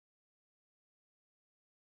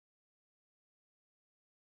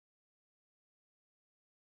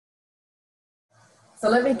So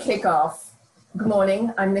let me kick off. Good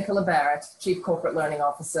morning, I'm Nicola Barrett, Chief Corporate Learning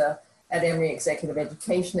Officer at Emory Executive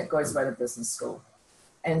Education at Goizueta Business School.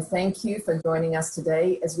 And thank you for joining us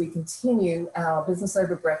today as we continue our Business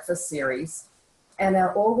Over Breakfast series and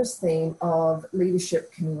our August theme of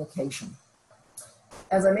leadership communication.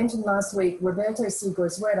 As I mentioned last week, Roberto C.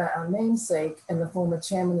 Goizueta, our namesake and the former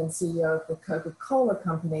chairman and CEO of the Coca-Cola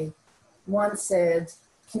Company, once said,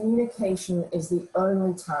 "Communication is the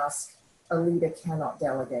only task a leader cannot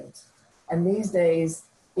delegate." And these days,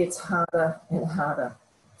 it's harder and harder.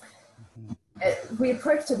 We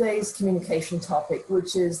approach today's communication topic,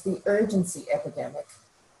 which is the urgency epidemic.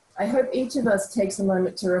 I hope each of us takes a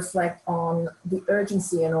moment to reflect on the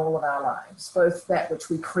urgency in all of our lives, both that which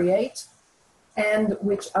we create and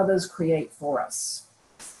which others create for us.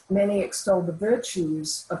 Many extol the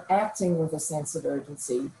virtues of acting with a sense of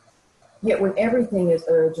urgency, yet when everything is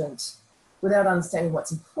urgent, without understanding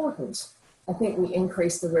what's important, I think we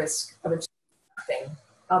increase the risk of achieving nothing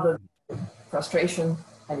other than frustration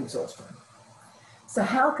and exhaustion. So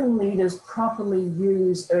how can leaders properly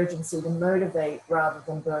use urgency to motivate rather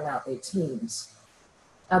than burn out their teams?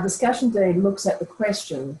 Our discussion today looks at the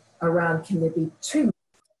question around, can there be too much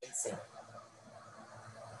urgency?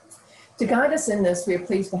 To guide us in this, we are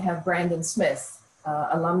pleased to have Brandon Smith,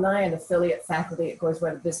 alumni and affiliate faculty at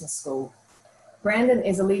Goizueta Business School. Brandon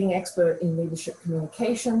is a leading expert in leadership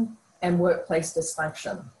communication and workplace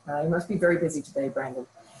dysfunction. You must be very busy today, Brandon.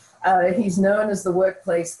 He's known as the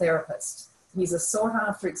workplace therapist. He's a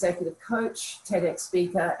sought-after executive coach, TEDx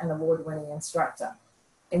speaker, and award-winning instructor.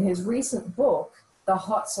 In his recent book, The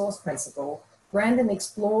Hot Sauce Principle, Brandon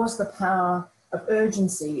explores the power of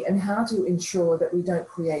urgency and how to ensure that we don't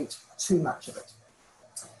create too much of it.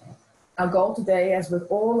 Our goal today, as with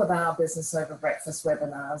all of our Business Over Breakfast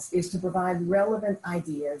webinars, is to provide relevant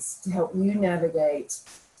ideas to help you navigate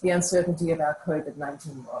the uncertainty of our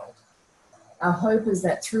COVID-19 world. Our hope is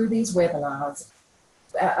that through these webinars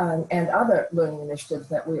and other learning initiatives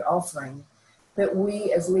that we're offering, that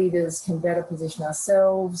we as leaders can better position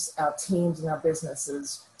ourselves, our teams, and our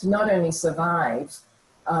businesses to not only survive,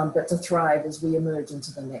 but to thrive as we emerge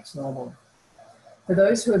into the next normal. For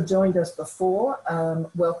those who have joined us before,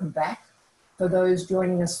 welcome back. For those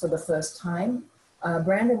joining us for the first time,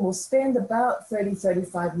 Brandon will spend about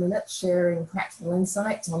 30-35 minutes sharing practical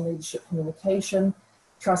insights on leadership communication,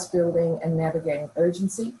 trust building, and navigating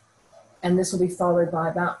urgency. And this will be followed by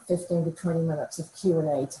about 15 to 20 minutes of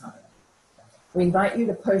Q&A time. We invite you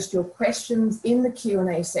to post your questions in the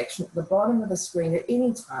Q&A section at the bottom of the screen at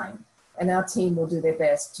any time, and our team will do their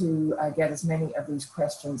best to get as many of these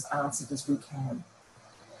questions answered as we can.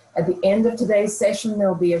 At the end of today's session,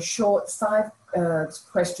 there'll be a short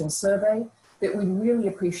 5-question survey that we really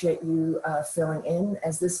appreciate you filling in,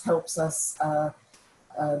 as this helps us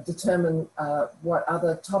determine what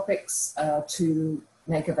other topics to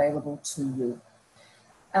make available to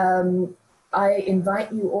you. I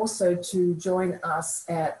invite you also to join us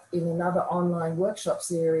in another online workshop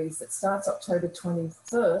series that starts October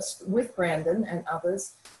 21st with Brandon and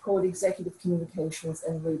others, called Executive Communications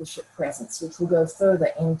and Leadership Presence, which will go further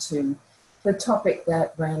into the topic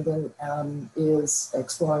that Brandon is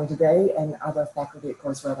exploring today and other faculty at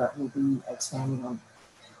Goizueta will be expanding on.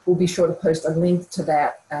 We'll be sure to post a link to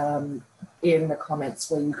that in the comments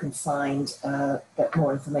where you can find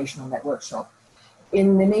more information on that workshop.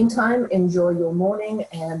 In the meantime, enjoy your morning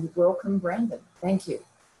and welcome Brandon. Thank you.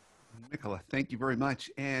 Nicola, thank you very much.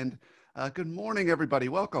 And good morning, everybody.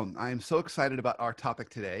 Welcome. I am so excited about our topic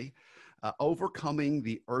today, overcoming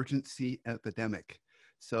the urgency epidemic.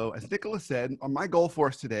 So as Nicola said, my goal for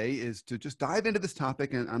us today is to just dive into this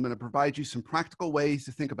topic, and I'm going to provide you some practical ways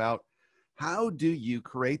to think about how do you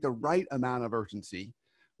create the right amount of urgency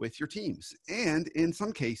with your teams. And in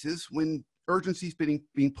some cases, when urgency is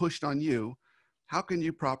being pushed on you, how can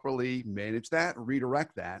you properly manage that,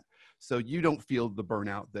 redirect that, so you don't feel the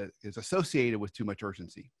burnout that is associated with too much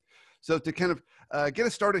urgency? So to kind of get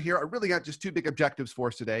us started here, I really got just 2 big objectives for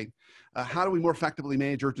us today. How do we more effectively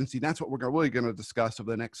manage urgency? That's what we're really going to discuss over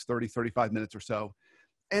the next 30-35 minutes or so.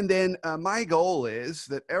 And then my goal is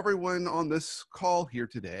that everyone on this call here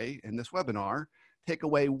today, in this webinar, take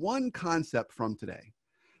away one concept from today.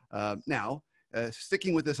 Now,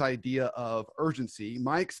 sticking with this idea of urgency,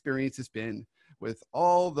 my experience has been with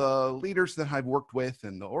all the leaders that I've worked with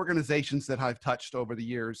and the organizations that I've touched over the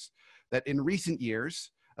years, that in recent years,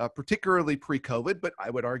 particularly pre-COVID, but I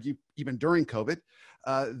would argue even during COVID,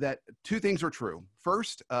 that 2 things are true.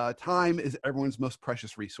 First, time is everyone's most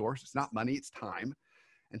precious resource. It's not money, it's time.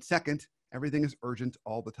 And second, everything is urgent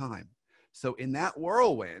all the time. So in that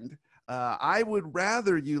whirlwind, I would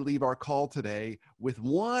rather you leave our call today with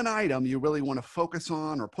one item you really want to focus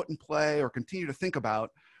on or put in play or continue to think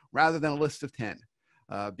about rather than a list of 10.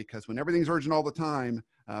 Because when everything's urgent all the time,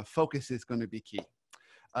 focus is going to be key.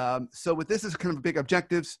 So with this as kind of big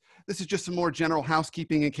objectives, this is just some more general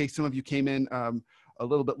housekeeping in case some of you came in a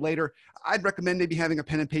little bit later. I'd recommend maybe having a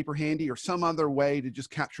pen and paper handy or some other way to just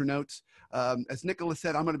capture notes. As Nicholas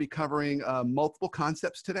said, I'm going to be covering multiple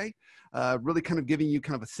concepts today, really kind of giving you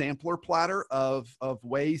kind of a sampler platter of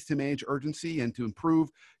ways to manage urgency and to improve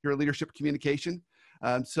your leadership communication.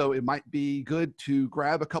 So it might be good to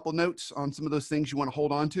grab a couple notes on some of those things you want to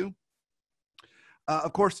hold on to.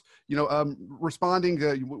 Of course, responding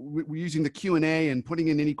to, we're using the Q&A and putting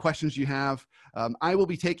in any questions you have. I will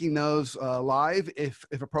be taking those live if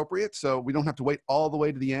appropriate, so we don't have to wait all the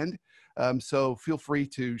way to the end. So feel free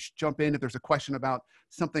to jump in if there's a question about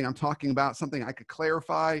something I'm talking about, something I could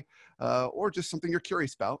clarify, or just something you're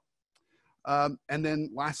curious about. And then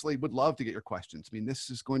lastly, would love to get your questions. I mean, this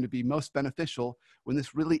is going to be most beneficial when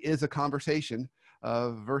this really is a conversation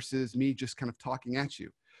versus me just kind of talking at you.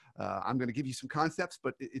 I'm going to give you some concepts,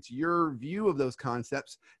 but it's your view of those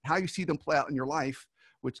concepts, how you see them play out in your life,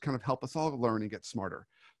 which kind of help us all learn and get smarter.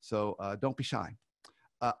 So don't be shy.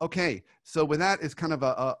 Okay, so with that as kind of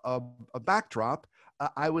a backdrop,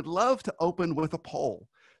 I would love to open with a poll.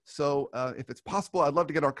 So if it's possible, I'd love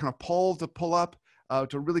to get our kind of poll to pull up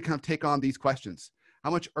to really kind of take on these questions.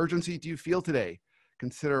 How much urgency do you feel today?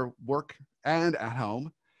 Consider work and at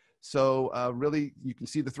home. So really, you can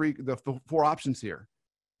see the four options here.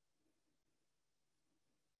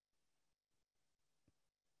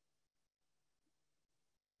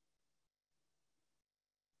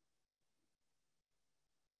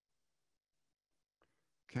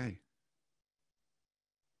 Okay.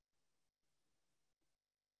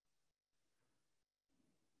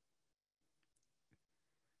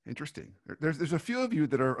 Interesting. There's a few of you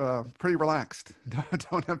that are pretty relaxed,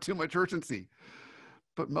 don't have too much urgency.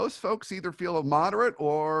 But most folks either feel a moderate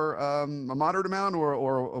or a moderate amount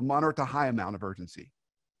or a moderate to high amount of urgency.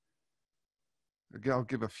 Again, I'll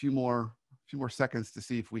give a few more seconds to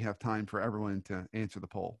see if we have time for everyone to answer the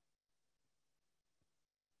poll.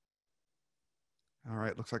 All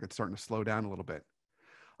right, looks like it's starting to slow down a little bit.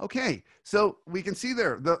 Okay, so we can see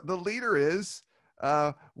there, the leader is,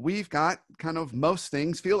 we've got kind of most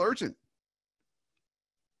things feel urgent.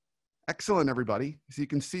 Excellent, everybody. So you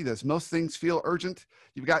can see this, most things feel urgent.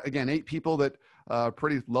 You've got, again, 8 people that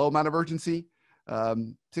pretty low amount of urgency,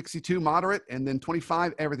 62 moderate, and then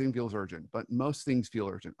 25, everything feels urgent, but most things feel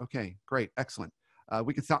urgent. Okay, great, excellent.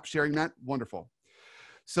 We can stop sharing that, wonderful.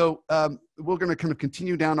 So we're gonna kind of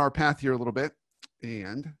continue down our path here a little bit,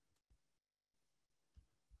 and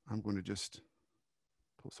I'm going to just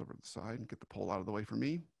pull this over to the side and get the poll out of the way for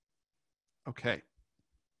me. Okay.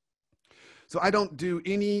 So I don't do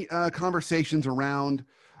any conversations around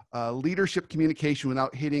leadership communication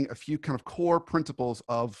without hitting a few kind of core principles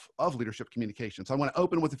of leadership communication. So I want to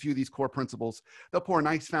open with a few of these core principles. They'll pour a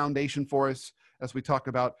nice foundation for us as we talk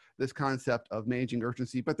about this concept of managing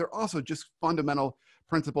urgency, but they're also just fundamental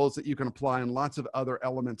principles that you can apply in lots of other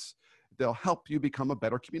elements. They'll help you become a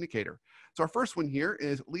better communicator. So our first one here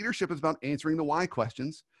is leadership is about answering the why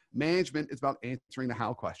questions. Management is about answering the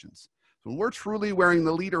how questions. So when we're truly wearing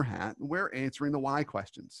the leader hat, we're answering the why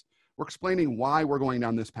questions. We're explaining why we're going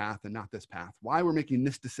down this path and not this path, why we're making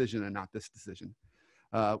this decision and not this decision.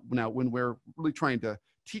 Now, when we're really trying to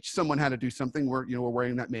teach someone how to do something, we're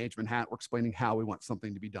wearing that management hat, we're explaining how we want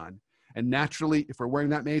something to be done. And naturally, if we're wearing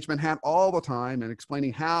that management hat all the time and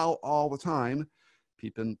explaining how all the time,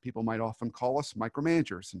 people might often call us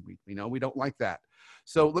micromanagers, and we don't like that.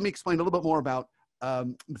 So let me explain a little bit more about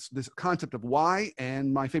this concept of why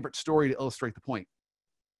and my favorite story to illustrate the point.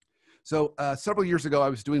 So several years ago, I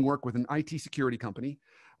was doing work with an IT security company,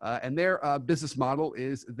 and their business model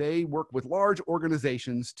is they work with large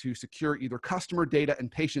organizations to secure either customer data and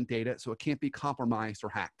patient data so it can't be compromised or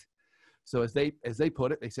hacked. So as they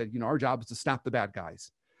put it, they said, our job is to stop the bad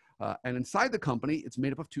guys. And inside the company, it's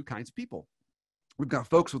made up of 2 kinds of people. We've got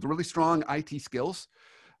folks with really strong IT skills,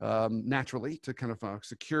 naturally, to kind of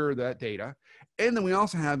secure that data. And then we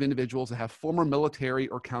also have individuals that have former military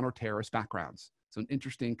or counter-terrorist backgrounds. So an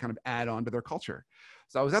interesting kind of add-on to their culture.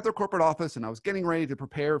 So I was at their corporate office and I was getting ready to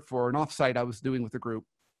prepare for an offsite I was doing with the group.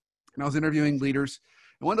 And I was interviewing leaders.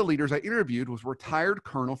 And one of the leaders I interviewed was a retired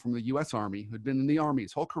colonel from the US Army who had been in the Army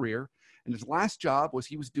his whole career. And his last job was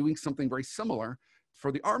he was doing something very similar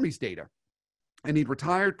for the Army's data. And he'd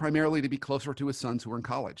retired primarily to be closer to his sons who were in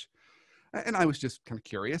college. And I was just kind of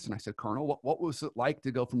curious. And I said, Colonel, what was it like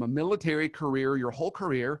to go from a military career, your whole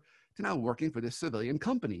career, to now working for this civilian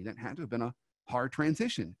company? That had to have been a hard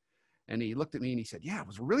transition. And he looked at me and he said, yeah, it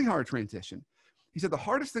was a really hard transition. He said, the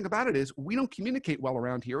hardest thing about it is we don't communicate well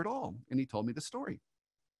around here at all. And he told me the story.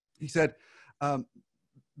 He said,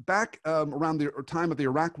 back around the time of the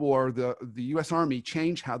Iraq War, the U.S. Army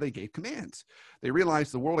changed how they gave commands. They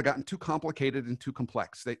realized the world had gotten too complicated and too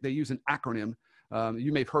complex. They use an acronym.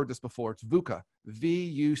 You may have heard this before. It's VUCA,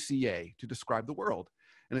 V-U-C-A, to describe the world.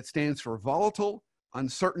 And it stands for volatile,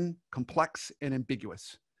 uncertain, complex, and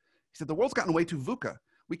ambiguous. He said, the world's gotten way too VUCA.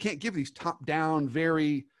 We can't give these top-down,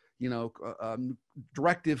 very,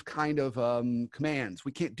 directive kind of commands.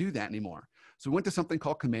 We can't do that anymore. So we went to something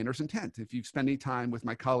called commander's intent. If you've spent any time with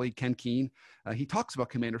my colleague, Ken Keene, he talks about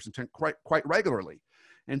commander's intent quite regularly.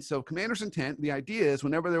 And so commander's intent, the idea is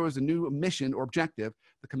whenever there was a new mission or objective,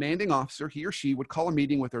 the commanding officer, he or she would call a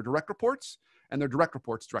meeting with their direct reports and their direct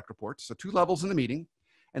reports, so 2 levels in the meeting,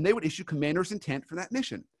 and they would issue commander's intent for that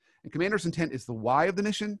mission. And commander's intent is the why of the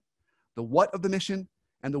mission, the what of the mission,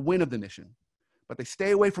 and the when of the mission. But they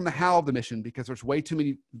stay away from the how of the mission because there's way too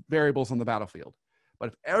many variables on the battlefield. But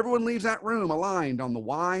if everyone leaves that room aligned on the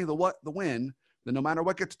why, the what, the when, then no matter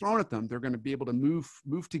what gets thrown at them, they're going to be able to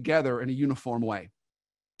move together in a uniform way.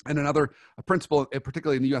 And another principle,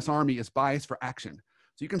 particularly in the U.S. Army, is bias for action.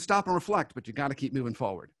 So you can stop and reflect, but you got to keep moving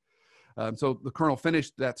forward. So the colonel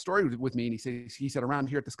finished that story with me, and he said, around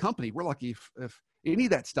here at this company, we're lucky if any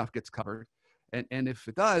of that stuff gets covered. And if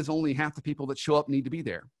it does, only half the people that show up need to be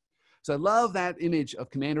there. So I love that image of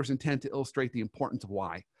commander's intent to illustrate the importance of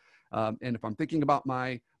why. And if I'm thinking about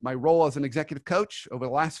my role as an executive coach over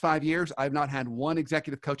the last 5 years, I've not had one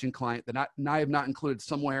executive coaching client that I have not included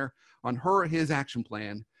somewhere on her or his action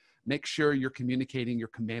plan. Make sure you're communicating your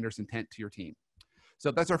commander's intent to your team.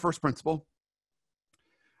 So that's our first principle.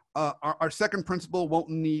 Our second principle won't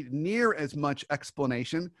need near as much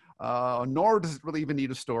explanation, nor does it really even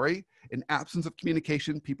need a story. In absence of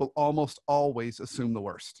communication, people almost always assume the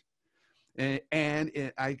worst. And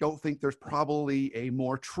I don't think there's probably a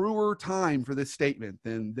more truer time for this statement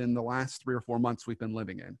than the last 3 or 4 months we've been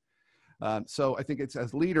living in. So I think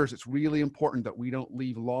as leaders, it's really important that we don't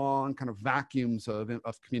leave long kind of vacuums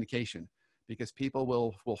of communication, because people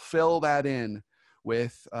will fill that in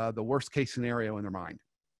with the worst case scenario in their mind.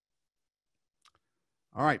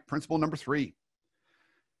 All right, principle number 3.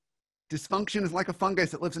 Dysfunction is like a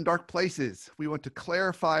fungus that lives in dark places. We want to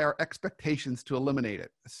clarify our expectations to eliminate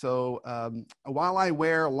it. So while I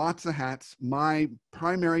wear lots of hats, my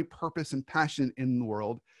primary purpose and passion in the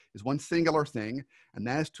world is one singular thing, and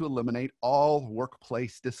that is to eliminate all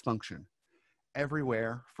workplace dysfunction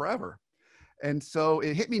everywhere, forever. And so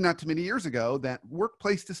it hit me not too many years ago that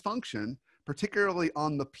workplace dysfunction, particularly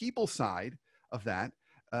on the people side of that,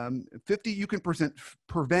 you can prevent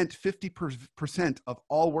 50% of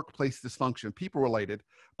all workplace dysfunction, people related,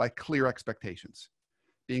 by clear expectations.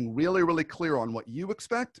 Being really, really clear on what you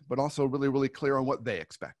expect, but also really, really clear on what they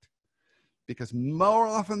expect. Because more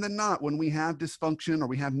often than not, when we have dysfunction or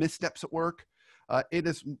we have missteps at work, it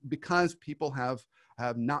is because people have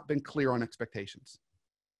not been clear on expectations.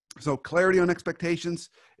 So clarity on expectations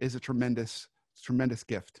is a tremendous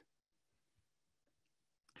gift.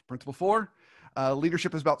 Principle 4.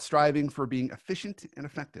 Leadership is about striving for being efficient and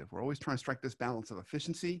effective. We're always trying to strike this balance of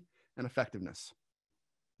efficiency and effectiveness.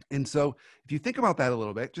 And so if you think about that a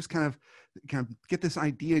little bit, just kind of get this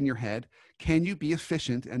idea in your head. Can you be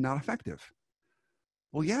efficient and not effective?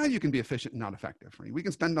 Well, yeah, you can be efficient and not effective. Right? We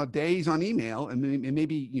can spend our days on email and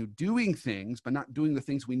maybe doing things, but not doing the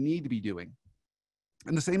things we need to be doing.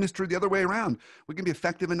 And the same is true the other way around. We can be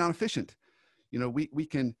effective and not efficient. We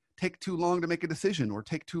can take too long to make a decision or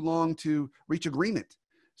take too long to reach agreement.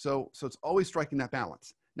 So it's always striking that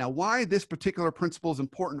balance. Now, why this particular principle is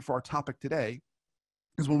important for our topic today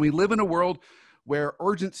is when we live in a world where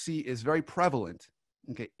urgency is very prevalent,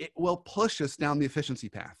 okay, it will push us down the efficiency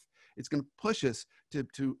path. It's going to push us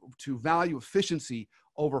to value efficiency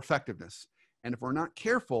over effectiveness. And if we're not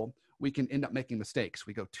careful, we can end up making mistakes.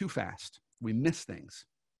 We go too fast. We miss things.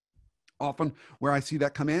 Often where I see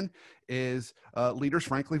that come in is leaders,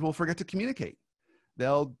 frankly, will forget to communicate.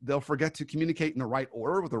 They'll forget to communicate in the right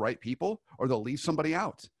order with the right people, or they'll leave somebody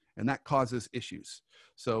out, and that causes issues.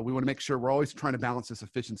 So we want to make sure we're always trying to balance this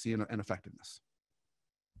efficiency and effectiveness.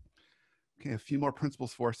 Okay, a few more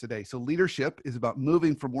principles for us today. So leadership is about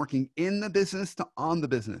moving from working in the business to on the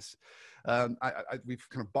business. We've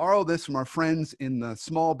kind of borrowed this from our friends in the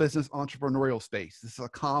small business entrepreneurial space. This is a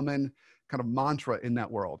common kind of mantra in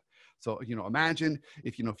that world. So, imagine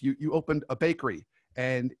if you opened a bakery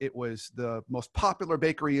and it was the most popular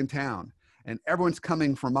bakery in town and everyone's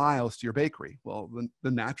coming for miles to your bakery. Well, the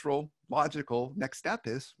natural, logical next step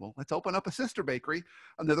is, well, let's open up a sister bakery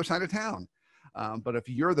on the other side of town. But if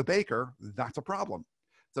you're the baker, that's a problem.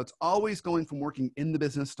 So it's always going from working in the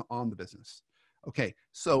business to on the business. Okay,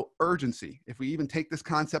 so urgency. If we even take this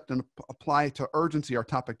concept and apply it to urgency, our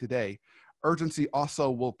topic today, urgency also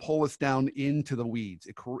will pull us down into the weeds.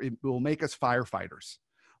 It will make us firefighters.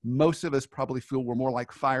 Most of us probably feel we're more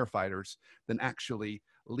like firefighters than actually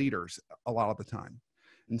leaders a lot of the time.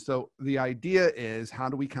 And so the idea is, how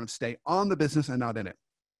do we kind of stay on the business and not in it?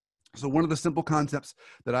 So one of the simple concepts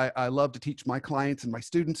that I love to teach my clients and my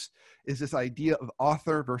students is this idea of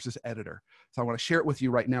author versus editor. So I want to share it with you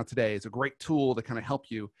right now today. It's a great tool to kind of help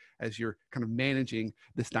you as you're kind of managing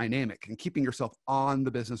this dynamic and keeping yourself on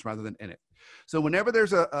the business rather than in it. So whenever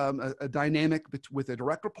there's a dynamic with a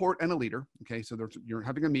direct report and a leader, okay, so you're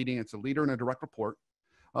having a meeting, it's a leader and a direct report,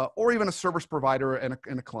 or even a service provider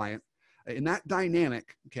and a client. In that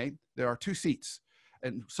dynamic, okay, there are two seats.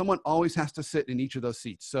 And someone always has to sit in each of those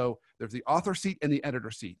seats. So there's the author seat and the editor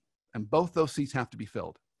seat, and both those seats have to be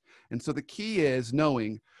filled. And so the key is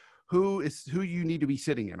knowing who you need to be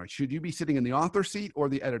sitting in. Or should you be sitting in the author seat or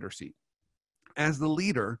the editor seat? As the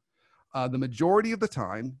leader, the majority of the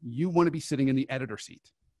time, you want to be sitting in the editor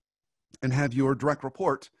seat and have your direct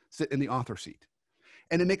report sit in the author seat.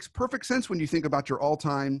 And it makes perfect sense when you think about your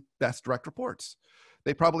all-time best direct reports.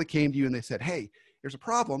 They probably came to you and they said, hey, here's a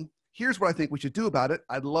problem. Here's what I think we should do about it.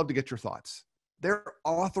 I'd love to get your thoughts. They're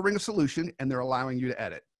authoring a solution and they're allowing you to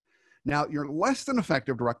edit. Now, your less than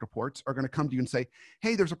effective direct reports are going to come to you and say,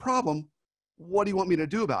 hey, there's a problem. What do you want me to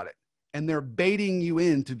do about it? And they're baiting you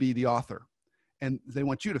in to be the author. And they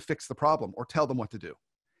want you to fix the problem or tell them what to do.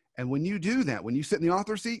 And when you do that, when you sit in the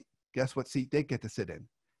author seat, guess what seat they get to sit in?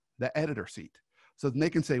 The editor seat. So then they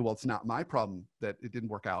can say, well, it's not my problem that it didn't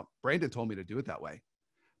work out. Brandon told me to do it that way.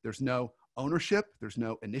 There's no ownership, there's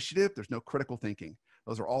no initiative, there's no critical thinking.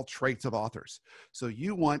 Those are all traits of authors. So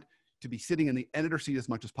you want to be sitting in the editor seat as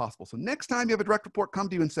much as possible. So next time you have a direct report come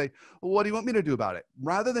to you and say, well, what do you want me to do about it?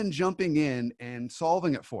 Rather than jumping in and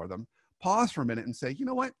solving it for them, pause for a minute and say, you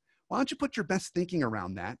know what? Why don't you put your best thinking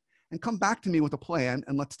around that and come back to me with a plan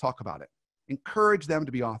and let's talk about it. Encourage them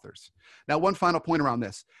to be authors. Now, one final point around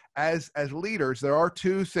this. As leaders, there are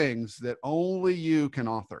two things that only you can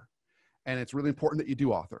author. And it's really important that you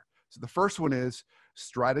do author. So the first one is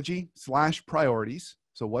strategy/priorities.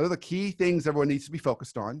 So what are the key things everyone needs to be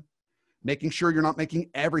focused on? Making sure you're not making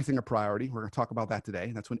everything a priority. We're going to talk about that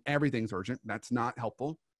today. That's when everything's urgent. That's not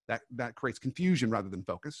helpful. That creates confusion rather than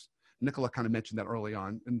focus. Nicola kind of mentioned that early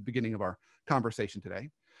on in the beginning of our conversation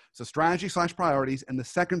today. So strategy/priorities. And the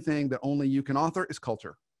second thing that only you can author is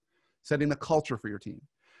culture, setting the culture for your team.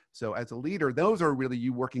 So as a leader, those are really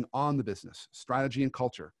you working on the business, strategy and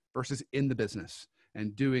culture versus in the business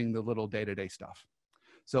and doing the little day-to-day stuff.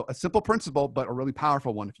 So a simple principle, but a really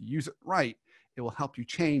powerful one. If you use it right, it will help you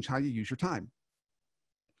change how you use your time.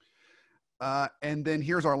 And then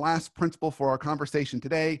here's our last principle for our conversation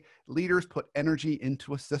today. Leaders put energy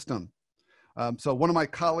into a system. So one of my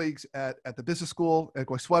colleagues at the business school at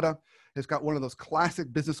Goizueta has got one of those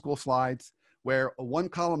classic business school slides where one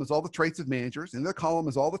column is all the traits of managers and the other column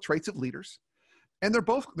is all the traits of leaders. And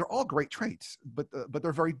they're all great traits, but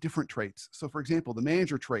they're very different traits. So for example, the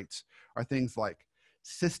manager traits are things like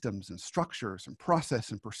systems and structures and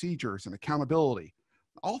process and procedures and accountability,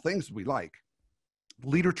 all things we like.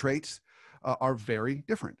 Leader traits are very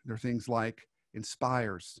different. They're things like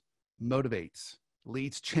inspires, motivates,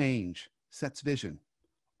 leads change, sets vision,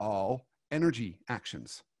 all energy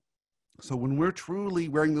actions. So when we're truly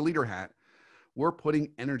wearing the leader hat, we're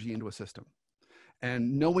putting energy into a system.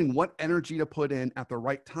 And knowing what energy to put in at the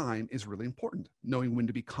right time is really important. Knowing when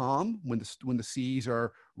to be calm, when the seas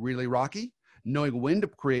are really rocky, knowing when to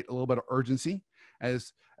create a little bit of urgency.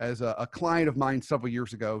 As a client of mine several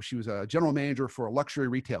years ago, she was a general manager for a luxury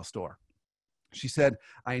retail store. She said,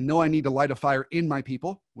 I know I need to light a fire in my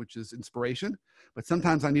people, which is inspiration, but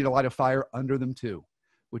sometimes I need to light a fire under them too,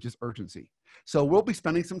 which is urgency. So we'll be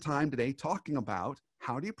spending some time today talking about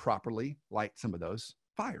how do you properly light some of those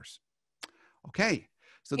fires. Okay,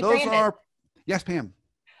 so Hey, those Brandon, are, yes, Pam.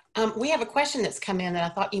 we have a question that's come in that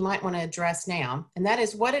I thought you might want to address now, and that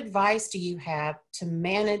is, what advice do you have to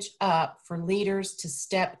manage up for leaders to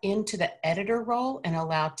step into the editor role and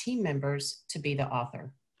allow team members to be the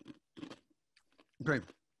author? Great.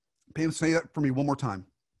 Pam, say that for me one more time.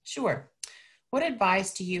 Sure. What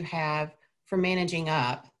advice do you have for managing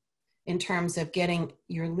up in terms of getting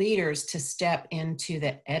your leaders to step into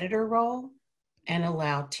the editor role and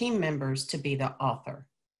allow team members to be the author?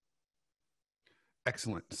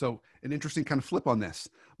 Excellent. So an interesting kind of flip on this.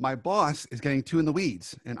 My boss is getting too in the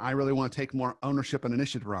weeds, and I really want to take more ownership and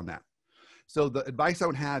initiative around that. So the advice I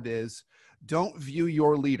would have is don't view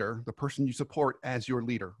your leader, the person you support, as your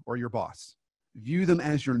leader or your boss. View them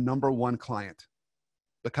as your number one client.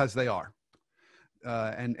 because they are.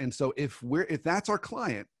 And so if that's our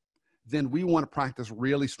client, then we want to practice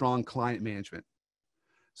really strong client management.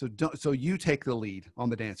 So you take the lead on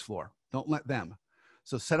the dance floor. Don't let them.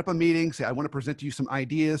 So set up a meeting. Say, I want to present to you some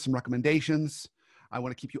ideas, some recommendations. I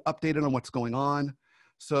want to keep you updated on what's going on.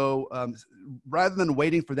 So rather than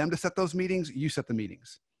waiting for them to set those meetings, you set the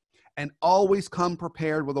meetings. And always come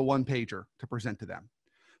prepared with a one-pager to present to them.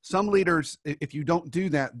 Some leaders, if you don't do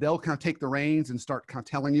that, they'll kind of take the reins and start kind of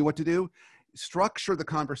telling you what to do. Structure the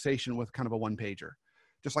conversation with kind of a one-pager,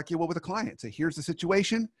 just like you will with a client. Say, here's the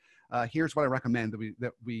situation. Here's what I recommend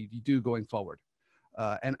that we do going forward.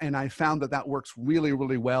 And I found that works really,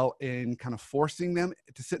 really well in kind of forcing them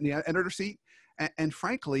to sit in the editor seat. And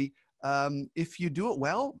frankly, if you do it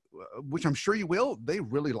well, which I'm sure you will, they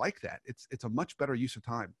really like that. It's a much better use of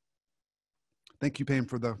time. Thank you, Pam,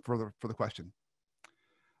 for the question.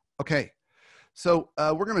 Okay, so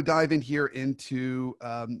we're going to dive in here into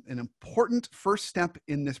an important first step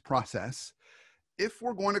in this process. If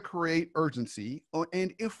we're going to create urgency,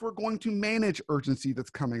 and if we're going to manage urgency that's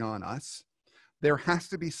coming on us, there has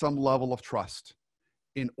to be some level of trust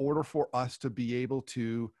in order for us to be able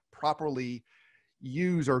to properly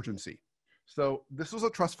use urgency. So this was a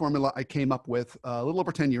trust formula I came up with a little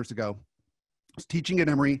over 10 years ago. I was teaching at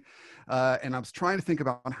Emory, and I was trying to think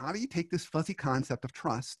about how do you take this fuzzy concept of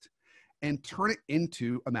trust and turn it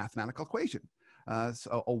into a mathematical equation,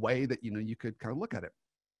 so a way that you could kind of look at it.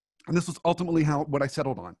 And this was ultimately what I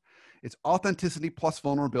settled on. It's authenticity plus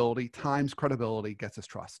vulnerability times credibility gets us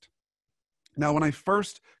trust. Now, when I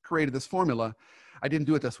first created this formula, I didn't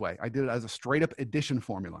do it this way. I did it as a straight up addition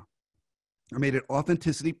formula. I made it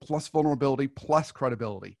authenticity plus vulnerability plus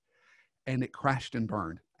credibility, and it crashed and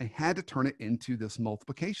burned. I had to turn it into this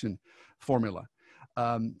multiplication formula.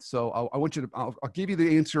 So I want you to, I'll give you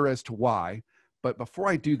the answer as to why, but before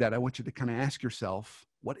I do that, I want you to kind of ask yourself,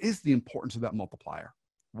 what is the importance of that multiplier?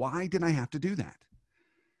 Why did I have to do that?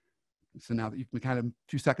 So now that you've kind of a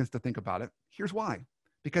few seconds to think about it, here's why.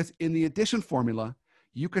 Because in the addition formula,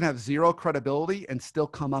 you can have zero credibility and still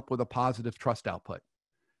come up with a positive trust output.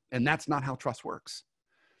 And that's not how trust works.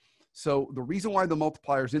 So the reason why the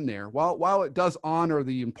multiplier is in there, while it does honor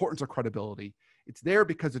the importance of credibility, it's there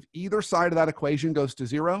because if either side of that equation goes to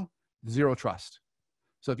zero trust.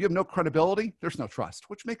 So if you have no credibility, there's no trust,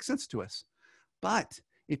 which makes sense to us. But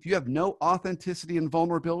if you have no authenticity and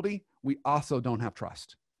vulnerability, we also don't have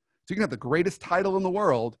trust. So you can have the greatest title in the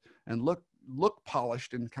world and look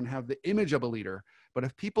polished and kind of have the image of a leader. But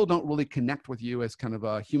if people don't really connect with you as kind of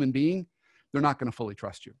a human being, they're not going to fully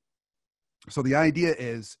trust you. So the idea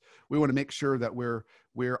is we want to make sure that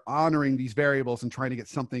we're honoring these variables and trying to get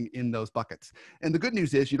something in those buckets. And the good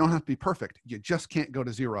news is you don't have to be perfect. You just can't go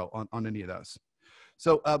to zero on any of those.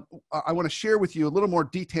 So I want to share with you a little more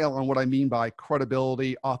detail on what I mean by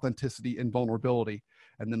credibility, authenticity, and vulnerability.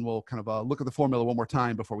 And then we'll kind of look at the formula one more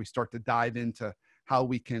time before we start to dive into how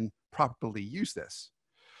we can properly use this.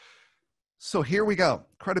 So here we go.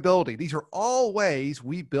 Credibility. These are all ways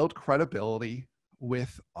we build credibility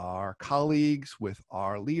with our colleagues, with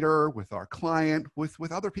our leader, with our client,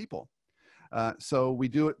 with other people. So we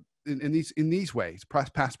do it in these ways: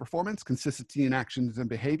 past performance, consistency in actions and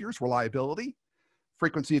behaviors, reliability,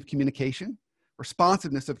 frequency of communication,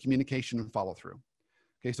 responsiveness of communication, and follow through.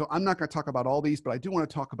 Okay, so I'm not going to talk about all these, but I do want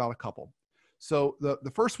to talk about a couple. So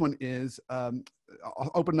the first one is, I'll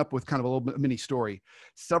open up with kind of a little mini story.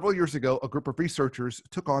 Several years ago, a group of researchers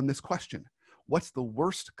took on this question: what's the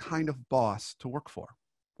worst kind of boss to work for?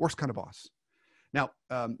 Worst kind of boss. Now,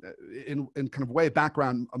 in kind of way of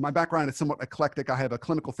background, my background is somewhat eclectic. I have a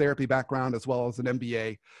clinical therapy background as well as an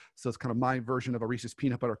MBA. So it's kind of my version of a Reese's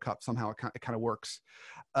peanut butter cup. Somehow it kind of works.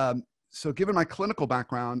 So given my clinical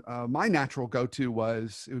background, my natural go-to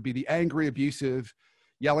it would be the angry, abusive,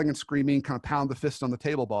 yelling and screaming, kind of pound the fist on the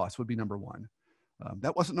table boss would be number one.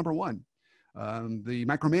 That wasn't number one. The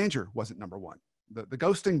micromanager wasn't number one. The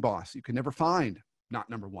ghosting boss you could never find, not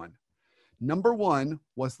number one. Number one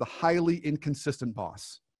was the highly inconsistent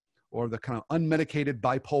boss, or the kind of unmedicated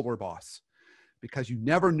bipolar boss, because you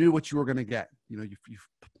never knew what you were going to get. You know,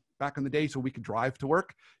 back in the days when we could drive to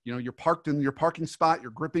work, you know, you're parked in your parking spot, you're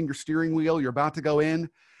gripping your steering wheel, you're about to go in,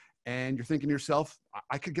 and you're thinking to yourself,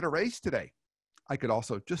 I could get a raise today. I could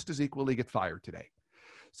also just as equally get fired today.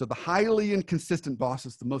 So the highly inconsistent boss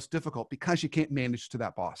is the most difficult because you can't manage to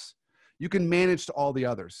that boss. You can manage to all the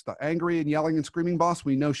others. The angry and yelling and screaming boss,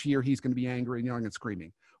 we know she or he's going to be angry and yelling and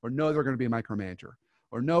screaming. Or no, they're going to be a micromanager.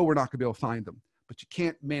 Or no, we're not going to be able to find them. But you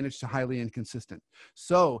can't manage to highly inconsistent.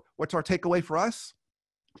 So what's our takeaway for us?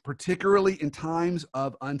 Particularly in times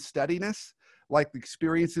of unsteadiness, like the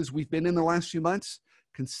experiences we've been in the last few months,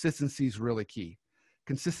 consistency is really key.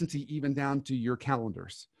 consistency even down to your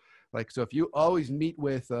calendars. Like, so if you always meet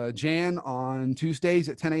with Jan on Tuesdays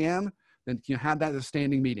at 10 a.m., then you have that as a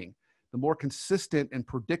standing meeting. The more consistent and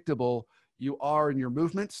predictable you are in your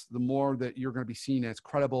movements, the more that you're going to be seen as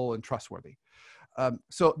credible and trustworthy.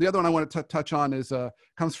 So the other one I want to touch on is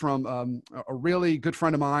comes from a really good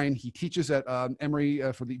friend of mine. He teaches at Emory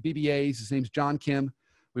for the BBAs. His name's John Kim.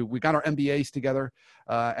 We got our MBAs together,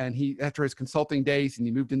 and he, after his consulting days and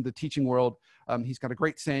he moved into the teaching world, he's got a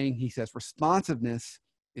great saying. He says, responsiveness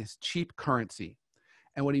is cheap currency.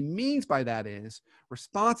 And what he means by that is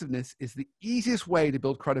responsiveness is the easiest way to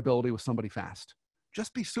build credibility with somebody fast.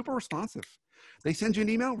 Just be super responsive. They send you an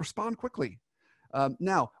email, respond quickly.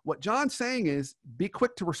 Now, what John's saying is be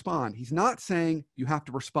quick to respond. He's not saying you have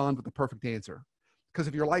to respond with the perfect answer. Because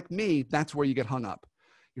if you're like me, that's where you get hung up.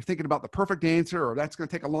 You're thinking about the perfect answer, or that's going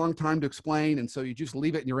to take a long time to explain. And so you just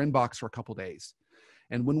leave it in your inbox for a couple of days.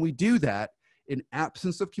 And when we do that, in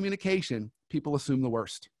absence of communication, people assume the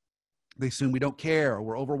worst. They assume we don't care, or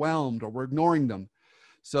we're overwhelmed, or we're ignoring them.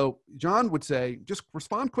 So John would say, just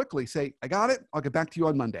respond quickly. Say, I got it. I'll get back to you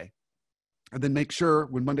on Monday. And then make sure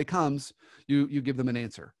when Monday comes, you give them an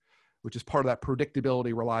answer, which is part of that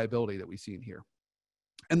predictability, reliability that we see in here.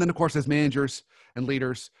 And then, of course, as managers and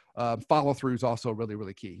leaders, follow through is also really,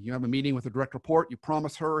 really key. You have a meeting with a direct report, you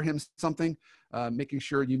promise her or him something, making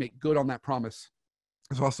sure you make good on that promise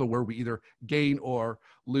is also where we either gain or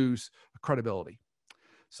lose credibility.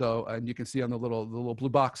 So, and you can see on the little blue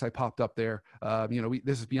box I popped up there,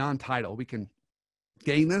 this is beyond title. We can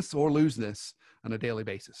gain this or lose this on a daily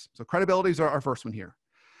basis. So credibility is our first one here.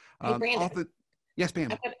 Hey, Brandon. Yes,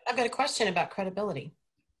 Pam. I've got a question about credibility.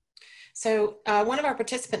 So one of our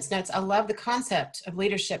participants notes, I love the concept of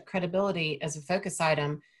leadership credibility as a focus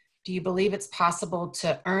item. Do you believe it's possible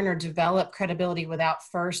to earn or develop credibility without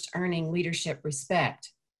first earning leadership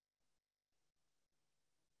respect?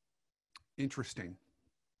 Interesting.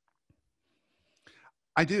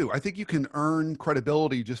 I do. I think you can earn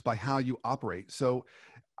credibility just by how you operate. So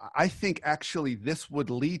I think actually this would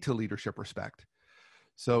lead to leadership respect.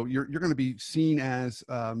 So you're going to be seen as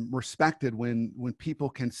respected when people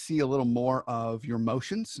can see a little more of your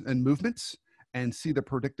motions and movements and see the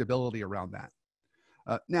predictability around that.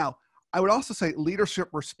 Now, I would also say leadership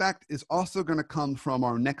respect is also going to come from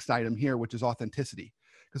our next item here, which is authenticity.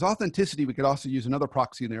 Because authenticity, we could also use another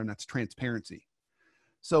proxy in there, and that's transparency.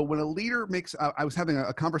 So when a leader makes, I was having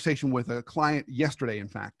a conversation with a client yesterday, in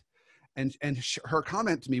fact, and her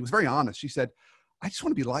comment to me was very honest. She said, I just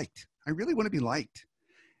want to be liked. I really want to be liked.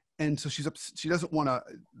 And so she doesn't want to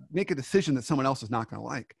make a decision that someone else is not going to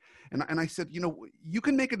like. And I said, you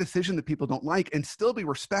can make a decision that people don't like and still be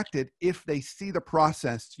respected if they see the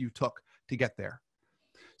process you took to get there.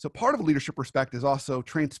 So part of leadership respect is also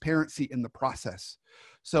transparency in the process.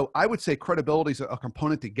 So I would say credibility is a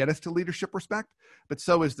component to get us to leadership respect, but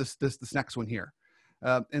so is this next one here.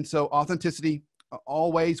 And so authenticity,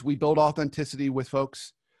 always we build authenticity with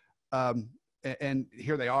folks. And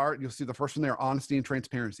here they are. You'll see the first one there, honesty and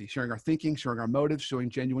transparency, sharing our thinking, sharing our motives, showing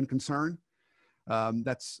genuine concern. And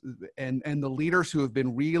the leaders who have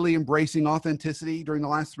been really embracing authenticity during the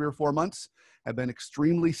last 3 or 4 months have been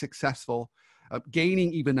extremely successful,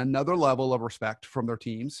 gaining even another level of respect from their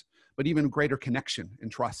teams, but even greater connection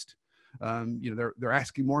and trust. They're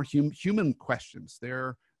asking more human questions.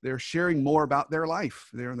 They're sharing more about their life.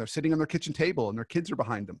 They're sitting on their kitchen table and their kids are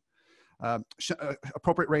behind them.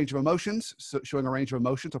 Appropriate range of emotions, so showing a range of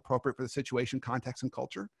emotions appropriate for the situation, context, and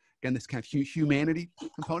culture. Again, this kind of humanity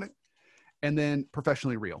component. And then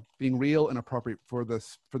professionally real, being real and appropriate for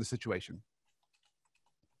the situation.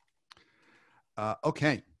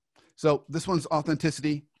 Okay, so this one's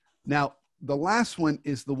authenticity. Now, the last one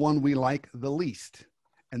is the one we like the least,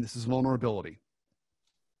 and this is vulnerability.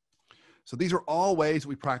 So these are all ways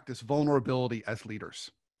we practice vulnerability as leaders.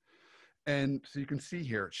 And so you can see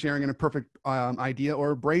here, sharing an imperfect idea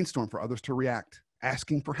or a brainstorm for others to react,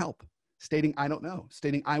 asking for help, stating, I don't know,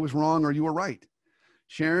 stating I was wrong or you were right,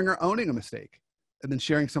 sharing or owning a mistake, and then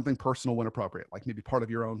sharing something personal when appropriate, like maybe part of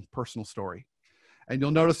your own personal story. And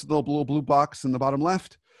you'll notice the little blue box in the bottom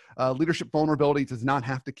left, leadership vulnerability does not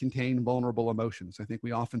have to contain vulnerable emotions. I think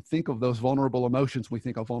we often think of those vulnerable emotions when we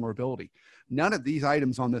think of vulnerability. None of these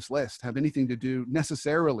items on this list have anything to do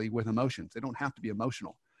necessarily with emotions. They don't have to be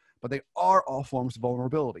emotional, but they are all forms of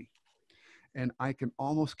vulnerability. And I can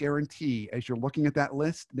almost guarantee as you're looking at that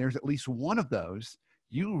list, there's at least one of those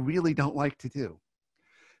you really don't like to do.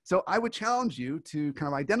 So I would challenge you to kind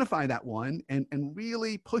of identify that one and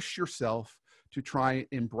really push yourself to try and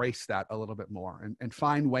embrace that a little bit more and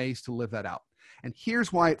find ways to live that out. And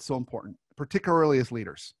here's why it's so important, particularly as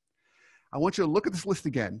leaders. I want you to look at this list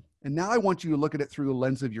again. And now I want you to look at it through the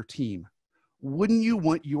lens of your team. Wouldn't you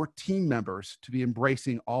want your team members to be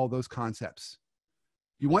embracing all those concepts?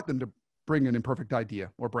 You want them to bring an imperfect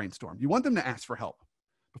idea or brainstorm. You want them to ask for help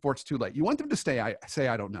before it's too late. You want them to say,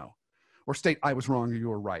 I don't know, or state I was wrong or you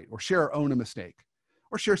were right, or share or own a mistake,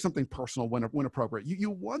 or share something personal when appropriate.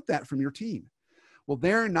 You want that from your team. Well,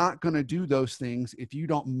 they're not going to do those things if you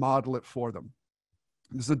don't model it for them.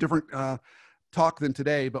 This is a different talk than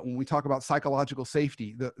today, but when we talk about psychological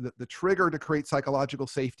safety, the trigger to create psychological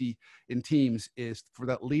safety in teams is for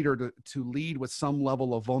that leader to lead with some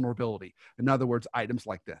level of vulnerability. In other words, items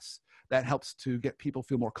like this. That helps to get people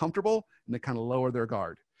feel more comfortable and they kind of lower their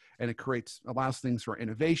guard. And it allows things for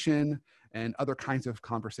innovation and other kinds of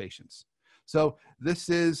conversations. So this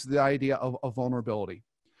is the idea of vulnerability.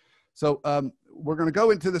 So we're going to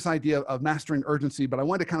go into this idea of mastering urgency, but I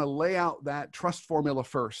want to kind of lay out that trust formula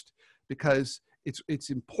first, because it's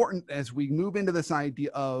important as we move into this idea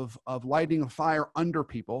of lighting a fire under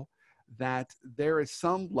people, that there is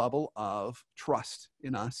some level of trust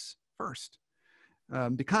in us first.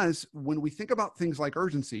 Because when we think about things like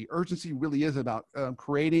urgency really is about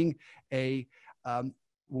creating when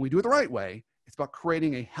we do it the right way, it's about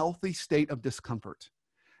creating a healthy state of discomfort.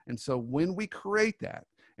 And so when we create that,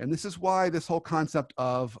 and this is why this whole concept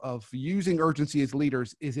of using urgency as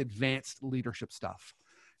leaders is advanced leadership stuff.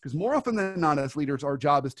 Because more often than not, as leaders, our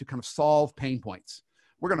job is to kind of solve pain points.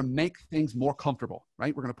 We're going to make things more comfortable,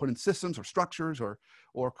 right? We're going to put in systems or structures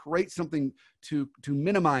or create something to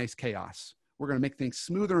minimize chaos. We're going to make things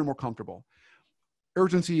smoother and more comfortable.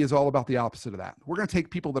 Urgency is all about the opposite of that. We're going to take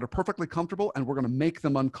people that are perfectly comfortable and we're going to make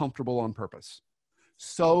them uncomfortable on purpose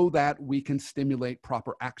so that we can stimulate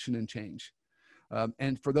proper action and change.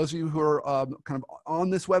 And for those of you who are kind of on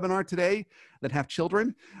this webinar today that have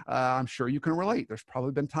children, I'm sure you can relate. There's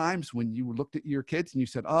probably been times when you looked at your kids and you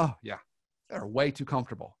said, oh yeah, they're way too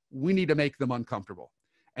comfortable. We need to make them uncomfortable.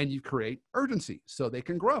 And you create urgency so they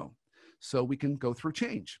can grow, so we can go through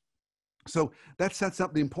change. So that sets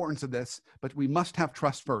up the importance of this, but we must have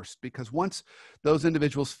trust first, because once those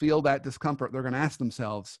individuals feel that discomfort, they're going to ask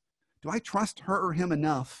themselves, do I trust her or him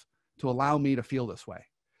enough to allow me to feel this way?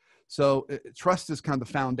 So trust is kind of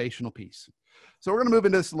the foundational piece. So we're going to move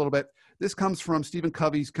into this a little bit. This comes from Stephen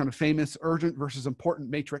Covey's kind of famous urgent versus important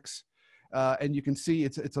matrix. And you can see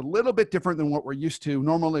it's a little bit different than what we're used to.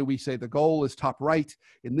 Normally we say the goal is top right.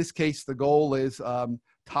 In this case, the goal is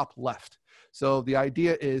top left. So the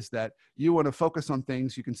idea is that you want to focus on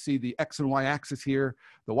things. You can see the X and Y axis here.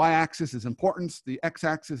 The Y axis is importance. The X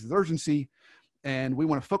axis is urgency. And we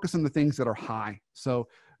want to focus on the things that are high. So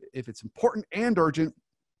if it's important and urgent,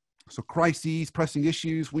 so crises, pressing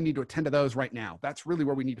issues, we need to attend to those right now. That's really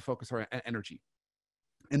where we need to focus our energy.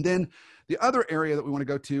 And then the other area that we want to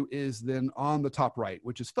go to is then on the top right,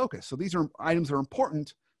 which is focus. So these are items that are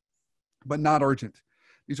important, but not urgent.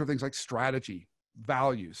 These are things like strategy,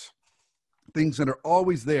 values, things that are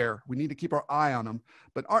always there. We need to keep our eye on them,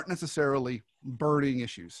 but aren't necessarily burning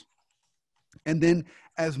issues. And then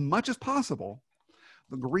as much as possible,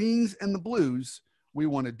 the greens and the blues, we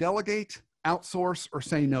want to delegate, outsource, or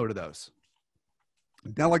say no to those.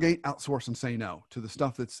 Delegate, outsource, and say no to the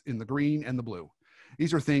stuff that's in the green and the blue.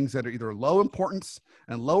 These are things that are either low importance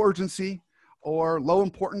and low urgency, or low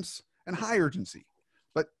importance and high urgency.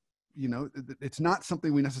 But, you know, it's not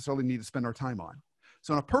something we necessarily need to spend our time on.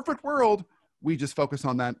 So in a perfect world, we just focus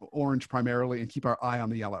on that orange primarily and keep our eye on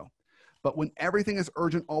the yellow. But when everything is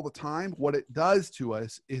urgent all the time, what it does to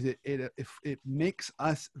us is it makes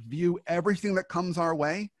us view everything that comes our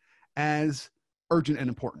way as urgent and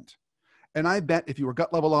important. And I bet if you were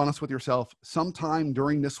gut level honest with yourself, sometime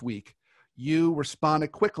during this week, you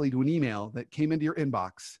responded quickly to an email that came into your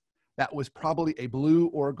inbox that was probably a blue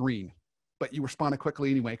or a green, but you responded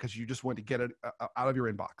quickly anyway because you just wanted to get it out of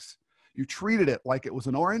your inbox. You treated it like it was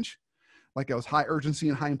an orange, like it was high urgency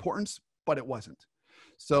and high importance, but it wasn't.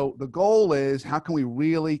 So the goal is, how can we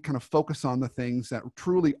really kind of focus on the things that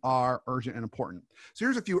truly are urgent and important? So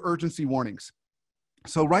here's a few urgency warnings.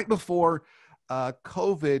 So right before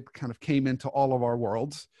COVID kind of came into all of our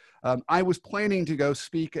worlds, I was planning to go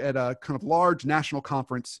speak at a kind of large national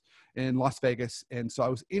conference in Las Vegas. And so I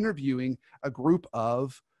was interviewing a group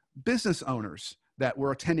of business owners that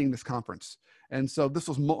were attending this conference. And so this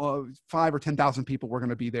was 5,000 or 10,000 people were going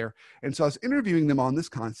to be there. And so I was interviewing them on this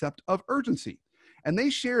concept of urgency. And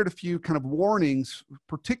they shared a few kind of warnings,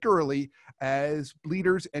 particularly as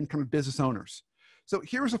leaders and kind of business owners. So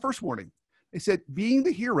here's the first warning. They said, being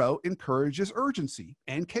the hero encourages urgency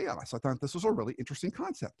and chaos. I thought this was a really interesting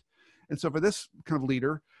concept. And so for this kind of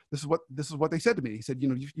leader, this is what they said to me. He said, you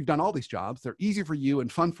know, you've done all these jobs. They're easy for you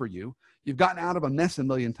and fun for you. You've gotten out of a mess a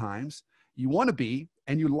million times. You want to be,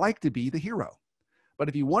 and you like to be the hero. But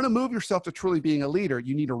if you want to move yourself to truly being a leader,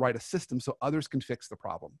 you need to write a system so others can fix the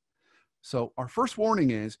problem. So our first warning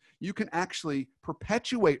is you can actually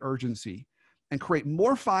perpetuate urgency and create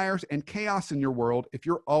more fires and chaos in your world if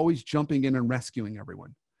you're always jumping in and rescuing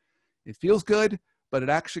everyone. It feels good, but it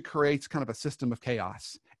actually creates kind of a system of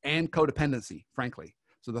chaos and codependency, frankly.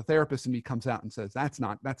 So the therapist in me comes out and says, that's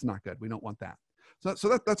not good. We don't want that.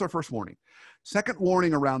 So that's our first warning. Second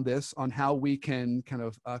warning around this on how we can kind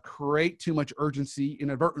of create too much urgency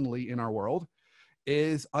inadvertently in our world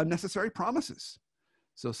is unnecessary promises.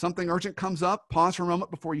 So something urgent comes up, pause for a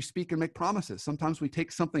moment before you speak and make promises. Sometimes we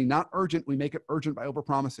take something not urgent, we make it urgent by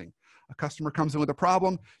overpromising. A customer comes in with a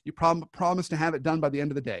problem, you promise to have it done by the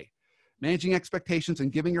end of the day. Managing expectations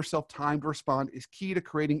and giving yourself time to respond is key to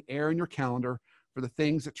creating air in your calendar for the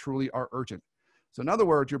things that truly are urgent. So in other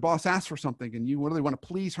words, your boss asks for something and you really want to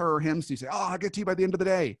please her or him, so you say, oh, I'll get to you by the end of the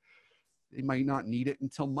day. They might not need it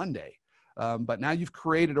until Monday. But now you've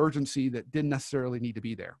created urgency that didn't necessarily need to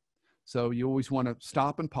be there. So you always want to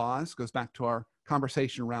stop and pause. Goes back to our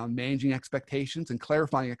conversation around managing expectations and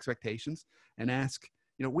clarifying expectations, and ask,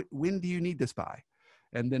 when do you need this by?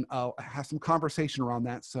 And then I'll have some conversation around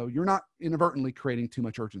that so you're not inadvertently creating too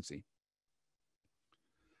much urgency.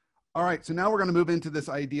 All right, so now we're going to move into this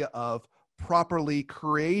idea of properly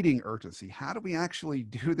creating urgency. How do we actually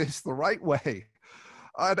do this the right way?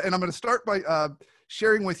 And I'm going to start by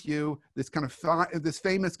sharing with you this kind of this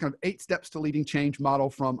famous kind of 8 steps to leading change model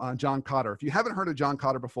from John Kotter. If you haven't heard of John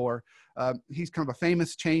Kotter before, he's kind of a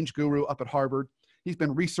famous change guru up at Harvard. He's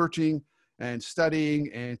been researching and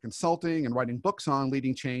studying and consulting and writing books on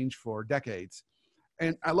leading change for decades.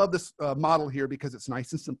 And I love this model here because it's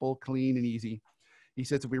nice and simple, clean and easy. He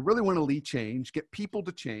says, if we really want to lead change, get people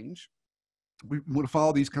to change, we want to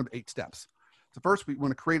follow these kind of 8 steps. So first, we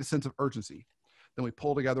want to create a sense of urgency. Then we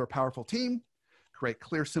pull together a powerful team, create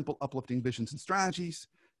clear, simple, uplifting visions and strategies,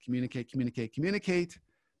 communicate,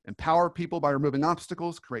 empower people by removing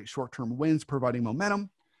obstacles, create short-term wins, providing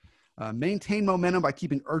momentum, maintain momentum by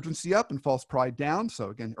keeping urgency up and false pride down. So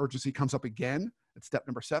again, urgency comes up again at step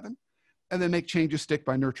number 7, and then make changes stick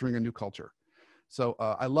by nurturing a new culture. So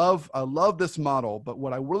I love this model, but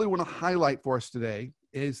what I really want to highlight for us today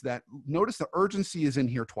is that notice the urgency is in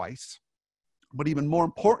here twice, but even more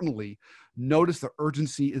importantly, notice the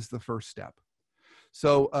urgency is the first step.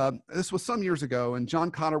 So this was some years ago, and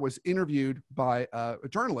John Kotter was interviewed by a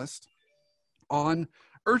journalist on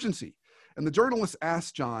urgency. And the journalist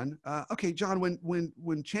asked John, okay, John,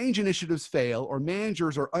 when change initiatives fail or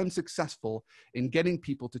managers are unsuccessful in getting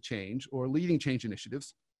people to change or leading change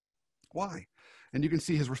initiatives, why? And you can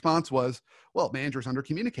see his response was, well, managers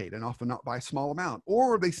undercommunicate and often not by a small amount,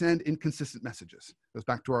 or they send inconsistent messages. Goes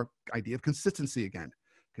back to our idea of consistency again.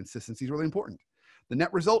 Consistency is really important. The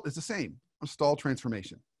net result is the same, a stalled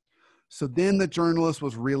transformation. So then the journalist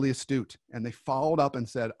was really astute, and they followed up and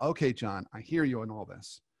said, okay, John, I hear you on all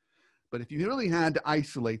this. But if you really had to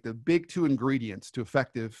isolate the big 2 ingredients to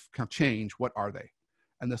effective change, what are they?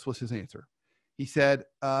 And this was his answer. He said,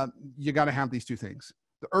 you got to have these 2 things.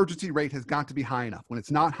 The urgency rate has got to be high enough. When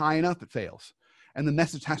it's not high enough, it fails. And the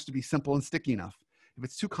message has to be simple and sticky enough. If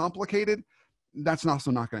it's too complicated, that's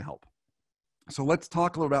also not going to help. So let's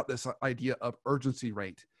talk a little about this idea of urgency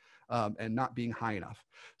rate and not being high enough.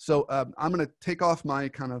 So I'm going to take off my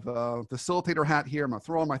kind of facilitator hat here. I'm going to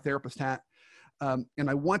throw on my therapist hat. And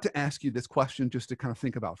I want to ask you this question just to kind of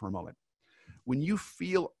think about for a moment. When you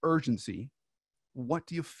feel urgency, what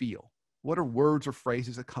do you feel? What are words or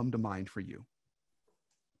phrases that come to mind for you?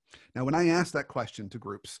 Now, when I ask that question to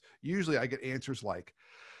groups, usually I get answers like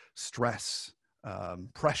stress,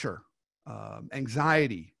 pressure,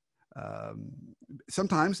 anxiety.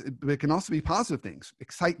 Sometimes it can also be positive things,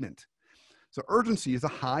 excitement. So urgency is a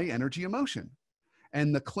high energy emotion.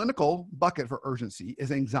 And the clinical bucket for urgency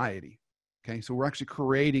is anxiety. Okay, so we're actually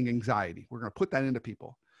creating anxiety. We're going to put that into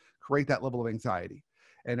people, create that level of anxiety.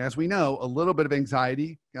 And as we know, a little bit of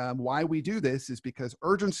anxiety, why we do this is because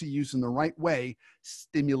urgency used in the right way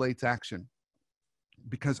stimulates action.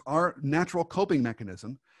 Because our natural coping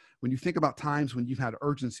mechanism, when you think about times when you've had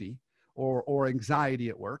urgency or anxiety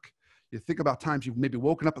at work, you think about times you've maybe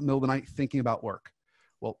woken up in the middle of the night thinking about work.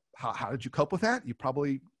 Well, how did you cope with that? You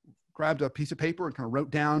probably grabbed a piece of paper and kind of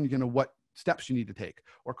wrote down, what steps you need to take,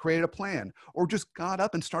 or created a plan, or just got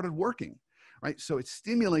up and started working. Right? So it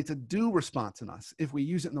stimulates a do response in us if we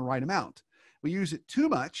use it in the right amount. We use it too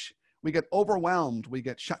much, we get overwhelmed, we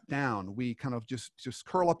get shut down, we kind of just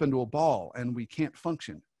curl up into a ball and we can't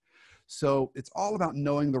function. So it's all about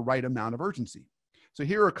knowing the right amount of urgency. So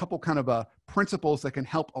here are a couple kind of principles that can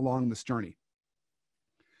help along this journey.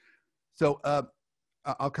 So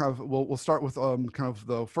we'll start with kind of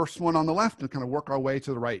the first one on the left and kind of work our way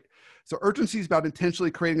to the right. So urgency is about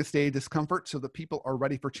intentionally creating a state of discomfort so that people are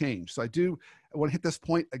ready for change. So I want to hit this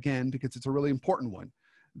point again because it's a really important one.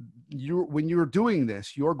 When you're doing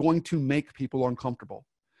this, you're going to make people uncomfortable.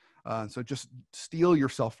 So just steel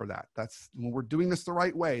yourself for that. That's when we're doing this the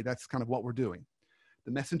right way, that's kind of what we're doing.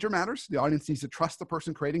 The messenger matters. The audience needs to trust the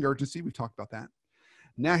person creating urgency. We've talked about that.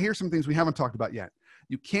 Now here's some things we haven't talked about yet.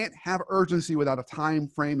 You can't have urgency without a time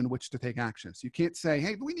frame in which to take action. So you can't say,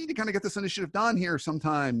 hey, we need to kind of get this initiative done here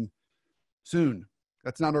sometime soon.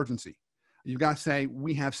 That's not urgency. You've got to say,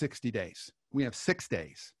 we have 60 days. We have 6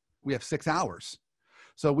 days. We have 6 hours.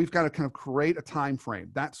 So we've got to kind of create a time frame.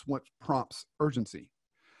 That's what prompts urgency.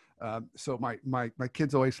 So my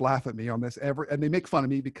kids always laugh at me on this and they make fun of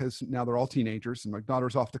me because now they're all teenagers and my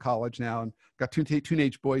daughter's off to college now and got two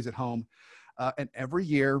teenage boys at home. And every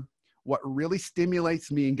year, what really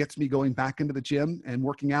stimulates me and gets me going back into the gym and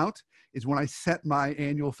working out is when I set my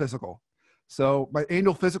annual physical. So my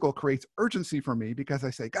annual physical creates urgency for me because I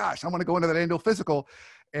say, gosh, I want to go into that annual physical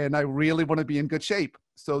and I really want to be in good shape.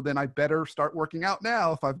 So then I better start working out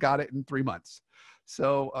now if I've got it in 3 months.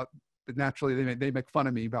 So but naturally they make fun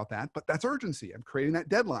of me about that, but that's urgency. I'm creating that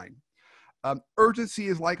deadline. Urgency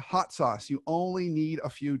is like hot sauce. You only need a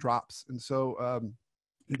few drops. And so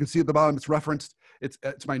you can see at the bottom, it's referenced.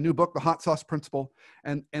 It's my new book, The Hot Sauce Principle.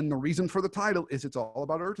 And the reason for the title is it's all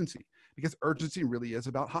about urgency because urgency really is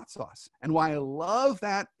about hot sauce. And why I love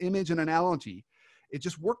that image and analogy, it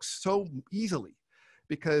just works so easily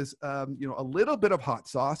because, a little bit of hot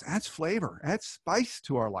sauce adds flavor, adds spice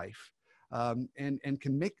to our life, and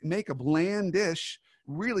can make a bland dish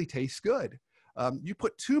really taste good. You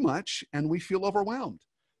put too much and we feel overwhelmed.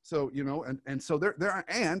 So,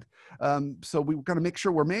 so we've got to make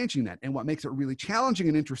sure we're managing that. And what makes it really challenging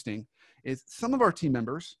and interesting is some of our team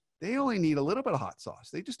members, they only need a little bit of hot sauce.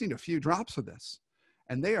 They just need a few drops of this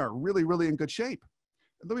and they are really, really in good shape.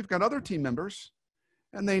 And then we've got other team members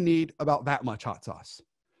and they need about that much hot sauce.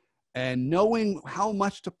 And knowing how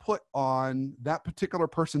much to put on that particular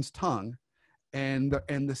person's tongue and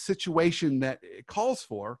the situation that it calls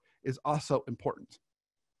for is also important.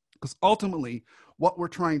 Because ultimately, what we're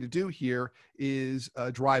trying to do here is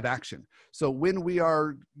drive action. So when we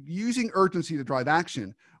are using urgency to drive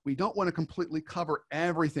action, we don't want to completely cover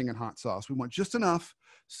everything in hot sauce. We want just enough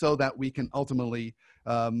so that we can ultimately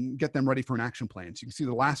get them ready for an action plan. So you can see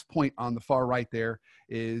the last point on the far right there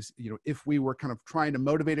is, if we were kind of trying to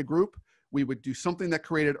motivate a group, we would do something that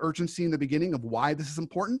created urgency in the beginning of why this is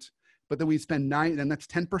important. But then we spend and that's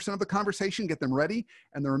 10% of the conversation, get them ready.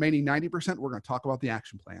 And the remaining 90%, we're going to talk about the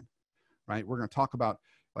action plan, right? We're going to talk about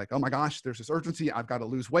like, oh my gosh, there's this urgency. I've got to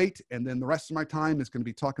lose weight. And then the rest of my time is going to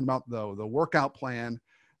be talking about the workout plan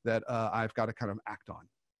that I've got to kind of act on.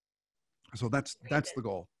 So that's the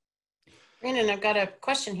goal. Brandon, I've got a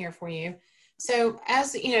question here for you. So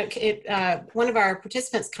as one of our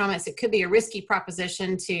participants comments, it could be a risky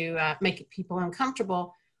proposition to make people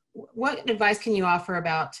uncomfortable. What advice can you offer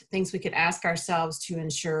about things we could ask ourselves to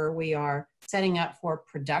ensure we are setting up for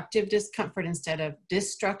productive discomfort instead of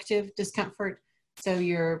destructive discomfort? So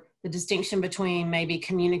the distinction between maybe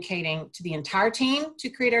communicating to the entire team to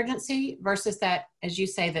create urgency versus that, as you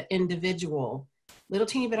say, the individual, little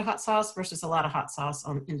teeny bit of hot sauce versus a lot of hot sauce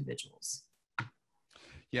on individuals.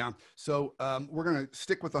 Yeah. So we're going to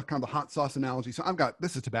stick with the kind of the hot sauce analogy. So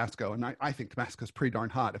this is Tabasco, and I think Tabasco is pretty darn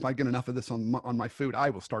hot. If I get enough of this on my food, I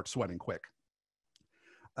will start sweating quick.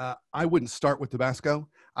 I wouldn't start with Tabasco.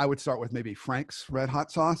 I would start with maybe Frank's red hot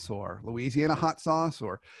sauce or Louisiana hot sauce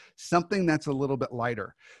or something that's a little bit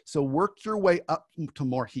lighter. So work your way up to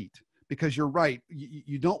more heat because you're right.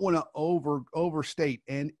 You don't want to overstate.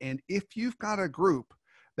 And if you've got a group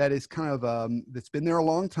that is kind of, that's been there a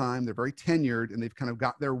long time, they're very tenured and they've kind of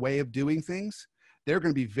got their way of doing things, they're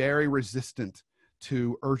going to be very resistant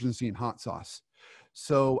to urgency and hot sauce.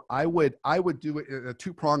 So I would do a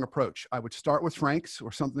two-prong approach. I would start with Frank's or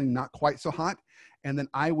something not quite so hot, and then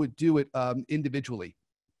I would do it individually.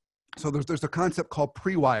 So there's a concept called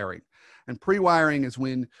pre-wiring. And pre-wiring is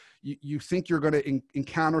when you think you're going to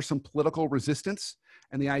encounter some political resistance.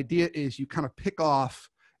 And the idea is you kind of pick off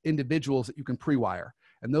individuals that you can pre-wire.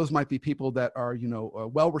 And those might be people that are,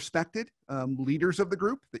 well-respected leaders of the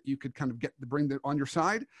group that you could kind of bring on your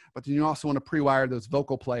side. But then you also want to pre-wire those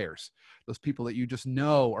vocal players, those people that you just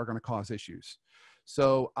know are going to cause issues.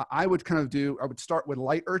 So I would start with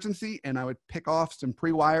light urgency and I would pick off some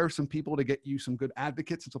pre-wire, some people to get you some good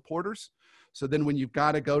advocates and supporters. So then when you've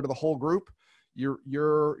got to go to the whole group,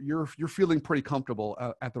 you're feeling pretty comfortable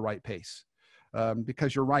at the right pace.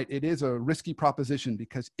 Because you're right, it is a risky proposition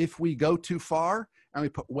because if we go too far and we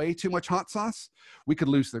put way too much hot sauce, we could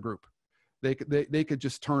lose the group. They could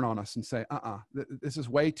just turn on us and say, this is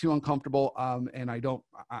way too uncomfortable, and I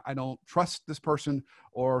don't trust this person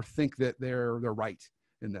or think that they're right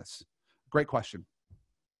in this. Great question.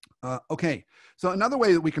 Okay, so another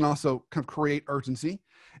way that we can also kind of create urgency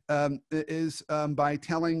is by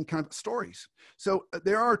telling kind of stories. So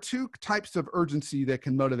there are two types of urgency that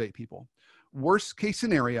can motivate people. Worst case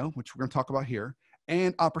scenario, which we're going to talk about here,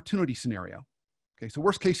 and opportunity scenario. Okay, so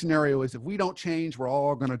worst case scenario is if we don't change, we're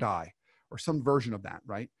all going to die, or some version of that,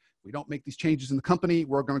 right? If we don't make these changes in the company,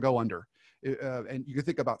 we're going to go under. And you can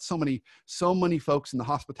think about so many folks in the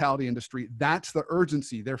hospitality industry, that's the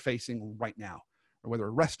urgency they're facing right now. Or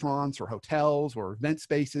whether restaurants or hotels or event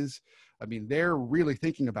spaces. I mean, they're really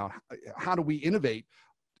thinking about how do we innovate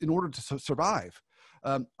in order to survive.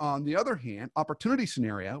 On the other hand, opportunity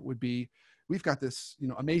scenario would be, we've got this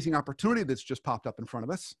amazing opportunity that's just popped up in front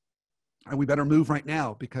of us, and we better move right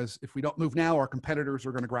now, because if we don't move now, our competitors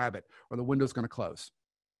are going to grab it, or the window's going to close.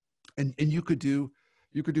 And you could do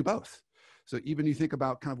both. So even you think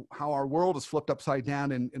about kind of how our world is flipped upside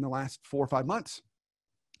down in the last 4 or 5 months.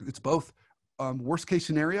 It's both worst case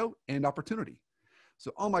scenario and opportunity.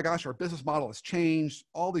 So, oh my gosh, our business model has changed.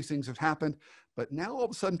 All these things have happened, but now all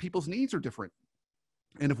of a sudden people's needs are different.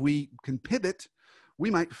 And if we can pivot,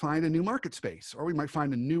 we might find a new market space, or we might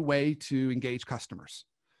find a new way to engage customers.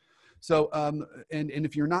 So, and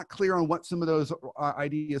if you're not clear on what some of those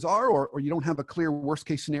ideas are, or you don't have a clear worst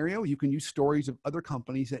case scenario, you can use stories of other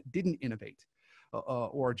companies that didn't innovate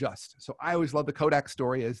or adjust. So I always love the Kodak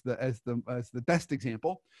story as the best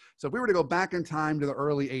example. So if we were to go back in time to the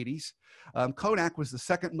early 80s, Kodak was the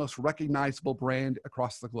second most recognizable brand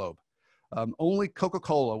across the globe. Only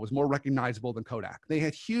Coca-Cola was more recognizable than Kodak. They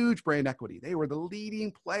had huge brand equity. They were the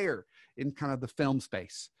leading player in kind of the film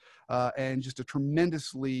space, and just a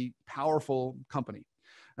tremendously powerful company.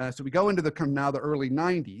 So we go into the now the early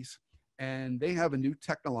 90s, and they have a new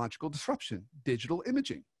technological disruption, digital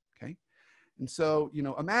imaging. Okay. And so,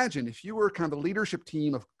 imagine if you were kind of the leadership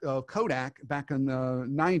team of Kodak back in the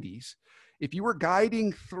 90s, if you were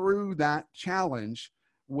guiding through that challenge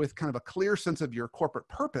with kind of a clear sense of your corporate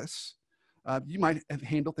purpose, you might have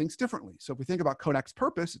handled things differently. So if we think about Kodak's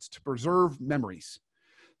purpose, it's to preserve memories.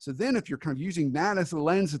 So then if you're kind of using that as a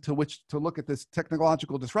lens to which to look at this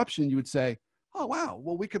technological disruption, you would say, oh, wow,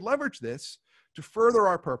 well, we could leverage this to further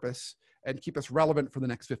our purpose and keep us relevant for the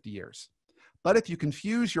next 50 years. But if you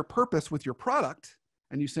confuse your purpose with your product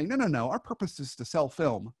and you say, no, our purpose is to sell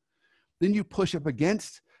film, then you push up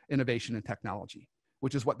against innovation and technology,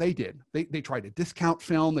 which is what they did. They tried to discount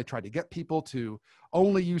film. They tried to get people to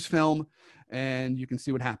only use film, and you can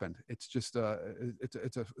see what happened. It's just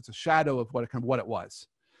it's a shadow of what it was.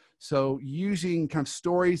 So using kind of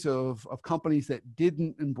stories of companies that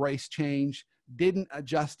didn't embrace change, didn't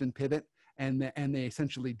adjust and pivot, and they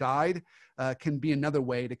essentially died, can be another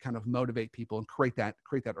way to kind of motivate people and create that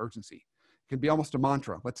urgency. It can be almost a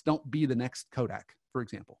mantra. Let's don't be the next Kodak, for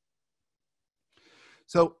example.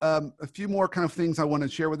 So a few more kind of things I want to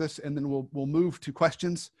share with us, and then we'll move to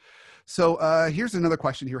questions. So here's another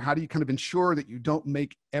question here. How do you kind of ensure that you don't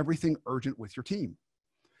make everything urgent with your team?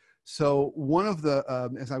 So one of the,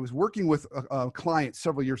 as I was working with a client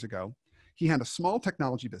several years ago, he had a small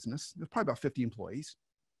technology business. There's probably about 50 employees.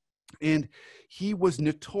 And he was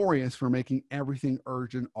notorious for making everything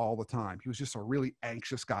urgent all the time. He was just a really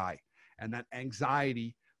anxious guy. And that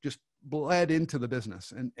anxiety just bled into the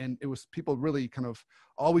business. And it was, people really kind of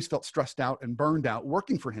always felt stressed out and burned out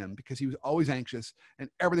working for him because he was always anxious and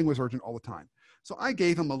everything was urgent all the time. So I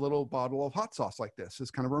gave him a little bottle of hot sauce like this as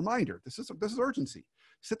kind of a reminder. This is urgency.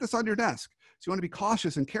 Sit this on your desk. So you want to be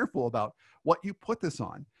cautious and careful about what you put this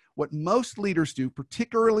on. What most leaders do,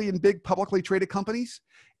 particularly in big publicly traded companies,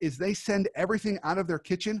 is they send everything out of their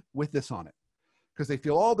kitchen with this on it because they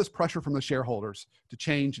feel all this pressure from the shareholders to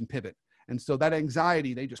change and pivot. And so that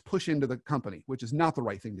anxiety, they just push into the company, which is not the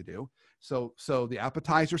right thing to do. So the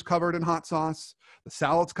appetizers covered in hot sauce, the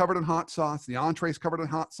salads covered in hot sauce, the entrees covered in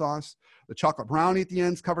hot sauce, the chocolate brownie at the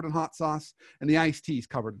end's covered in hot sauce, and the iced teas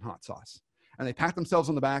covered in hot sauce. And they pat themselves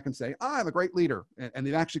on the back and say, I'm a great leader. And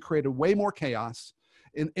they've actually created way more chaos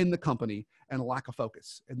in the company and a lack of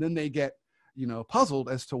focus. And then they get, puzzled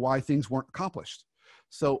as to why things weren't accomplished.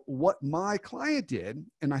 So what my client did,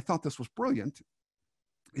 and I thought this was brilliant,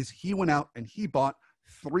 is he went out and he bought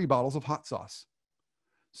 3 bottles of hot sauce.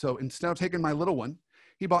 So instead of taking my little one,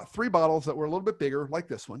 he bought 3 bottles that were a little bit bigger, like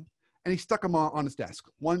this one, and he stuck them on his desk.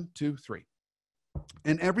 1, 2, 3.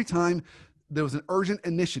 And every time there was an urgent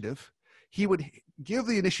initiative, he would give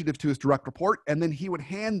the initiative to his direct report, and then he would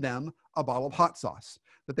hand them a bottle of hot sauce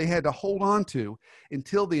that they had to hold on to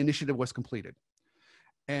until the initiative was completed.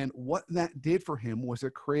 And what that did for him was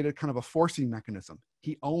it created kind of a forcing mechanism.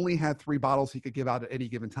 He only had 3 bottles he could give out at any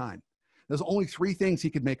given time. There's only 3 things he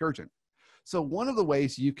could make urgent. So one of the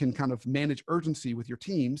ways you can kind of manage urgency with your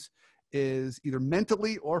teams is either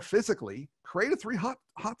mentally or physically create a 3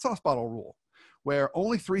 hot sauce bottle rule where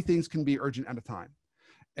only 3 things can be urgent at a time.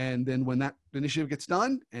 And then when that initiative gets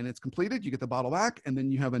done and it's completed, you get the bottle back, and then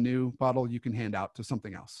you have a new bottle you can hand out to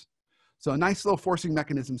something else. So a nice little forcing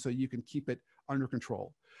mechanism so you can keep it under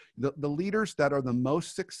control. The leaders that are the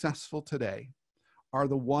most successful today are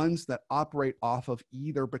the ones that operate off of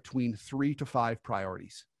either between 3 to 5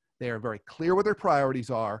 priorities. They are very clear what their priorities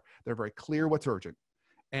are. They're very clear what's urgent.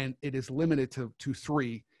 And it is limited to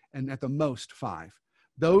 3 and at the most 5.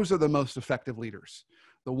 Those are the most effective leaders.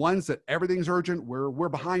 The ones that everything's urgent, we're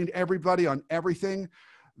behind everybody on everything,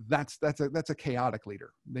 that's a chaotic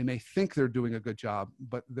leader. They may think they're doing a good job,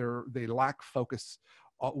 but they lack focus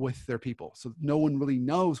with their people. So no one really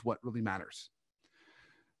knows what really matters.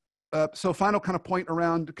 So final kind of point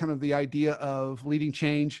around kind of the idea of leading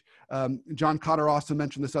change. John Cotter also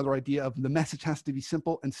mentioned this other idea of the message has to be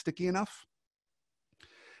simple and sticky enough.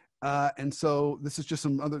 And so this is just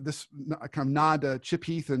this kind of nod to Chip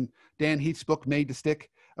Heath and Dan Heath's book, Made to Stick,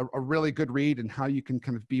 a really good read and how you can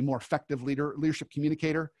kind of be more effective leadership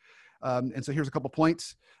communicator. And so here's a couple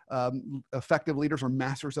points. Effective leaders are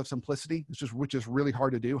masters of simplicity, which is really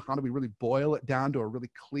hard to do. How do we really boil it down to a really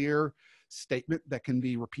clear statement that can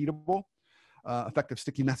be repeatable? Effective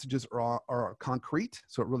sticky messages are concrete.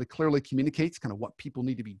 So it really clearly communicates kind of what people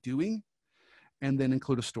need to be doing, and then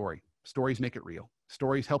include a story. Stories make it real.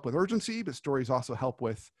 Stories help with urgency, but stories also help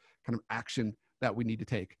with kind of action that we need to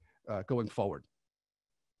take going forward.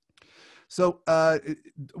 So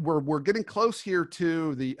we're getting close here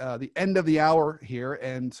to the end of the hour here.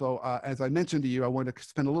 And so as I mentioned to you, I wanted to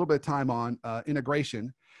spend a little bit of time on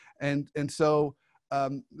integration. And so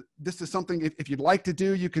this is something, if you'd like to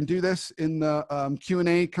do, you can do this in the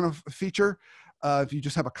Q&A kind of feature. If you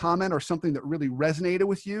just have a comment or something that really resonated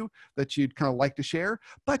with you that you'd kind of like to share,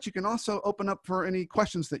 but you can also open up for any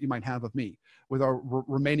questions that you might have of me with our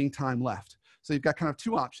remaining time left. So you've got kind of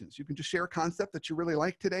 2 options. You can just share a concept that you really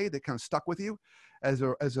like today that kind of stuck with you as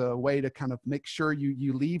a way to kind of make sure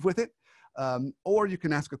you leave with it, or you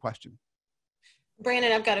can ask a question.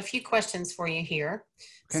 Brandon, I've got a few questions for you here.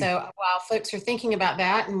 Okay. So while folks are thinking about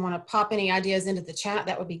that and want to pop any ideas into the chat,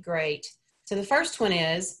 that would be great. So the first one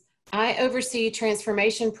is, I oversee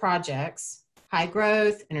transformation projects, high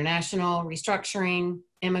growth, international, restructuring,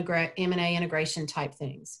 M&A integration type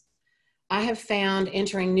things. I have found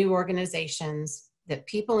entering new organizations that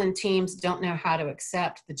people and teams don't know how to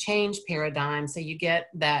accept the change paradigm, so you get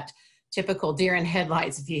that typical deer in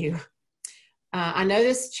headlights view. I know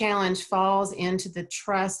this challenge falls into the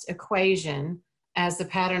trust equation as the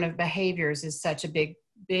pattern of behaviors is such a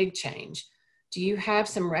big change. Do you have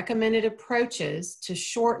some recommended approaches to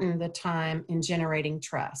shorten the time in generating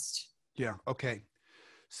trust? Yeah, okay.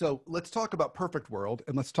 So let's talk about perfect world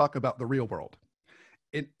and let's talk about the real world.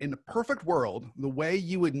 In a perfect world, the way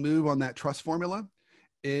you would move on that trust formula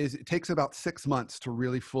is it takes about 6 months to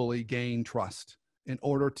really fully gain trust in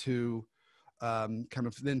order to kind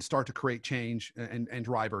of then start to create change and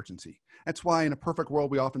drive urgency. That's why in a perfect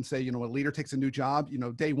world, we often say, a leader takes a new job,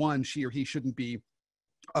 day 1, she or he shouldn't be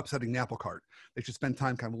upsetting the apple cart. They should spend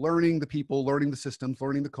time kind of learning the people, learning the systems,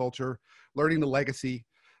 learning the culture, learning the legacy,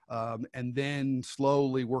 and then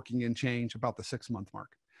slowly working in change about the 6-month mark.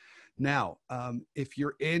 Now, if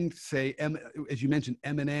you're in, say, as you mentioned,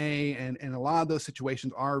 M&A, and a lot of those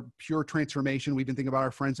situations are pure transformation. We've been thinking about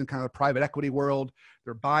our friends in kind of the private equity world.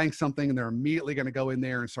 They're buying something and they're immediately going to go in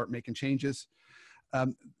there and start making changes.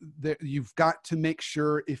 You've got to make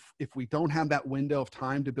sure if we don't have that window of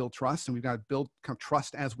time to build trust, and we've got to build kind of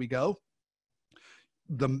trust as we go,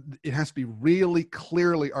 it has to be really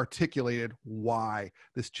clearly articulated why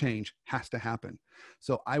this change has to happen.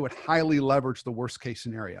 So I would highly leverage the worst case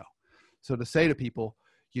scenario. So to say to people,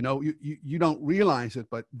 you don't realize it,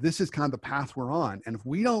 but this is kind of the path we're on. And if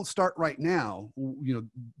we don't start right now,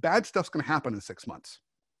 bad stuff's going to happen in 6 months.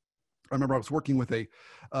 I remember I was working with a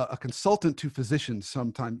consultant to physicians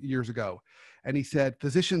sometime years ago. And he said,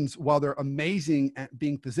 physicians, while they're amazing at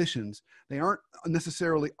being physicians, they aren't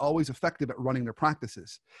necessarily always effective at running their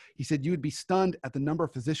practices. He said, you would be stunned at the number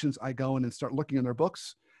of physicians I go in and start looking in their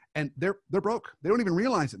books, and they're broke. They don't even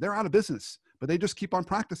realize it. They're out of business, but they just keep on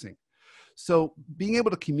practicing. So being able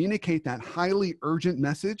to communicate that highly urgent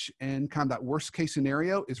message and kind of that worst case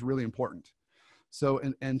scenario is really important. So,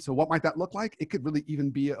 and so what might that look like? It could really even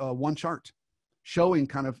be one chart showing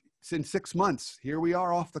kind of in 6 months, here we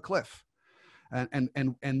are off the cliff.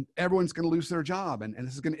 and everyone's going to lose their job, and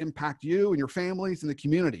this is going to impact you and your families and the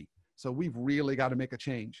community. So we've really got to make a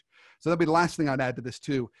change. So that'll be the last thing I'd add to this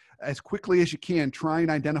too. As quickly as you can, try and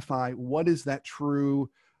identify what is that true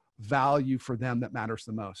value for them that matters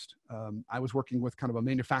the most. I was working with kind of a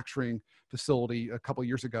manufacturing facility a couple of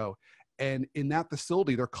years ago, and in that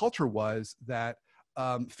facility, their culture was that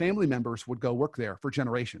family members would go work there for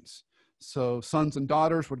generations. So sons and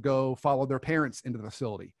daughters would go follow their parents into the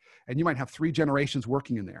facility, and you might have 3 generations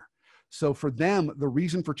working in there. So for them, the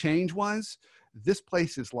reason for change was, this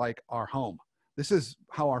place is like our home. This is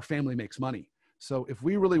how our family makes money. So if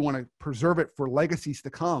we really want to preserve it for legacies to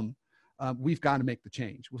come, we've got to make the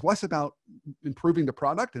change. It was less about improving the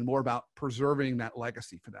product and more about preserving that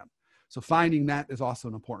legacy for them. So finding that is also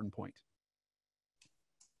an important point.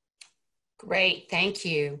 Great, thank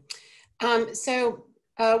you.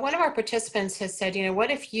 One of our participants has said, what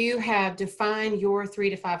if you have defined your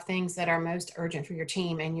 3 to 5 things that are most urgent for your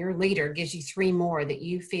team, and your leader gives you 3 more that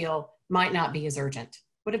you feel might not be as urgent?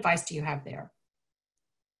 What advice do you have there?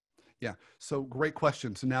 Yeah, so great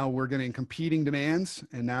question. So now we're getting competing demands,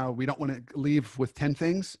 and now we don't want to leave with 10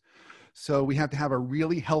 things. So we have to have a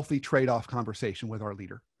really healthy trade-off conversation with our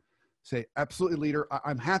leader. Say, absolutely, leader,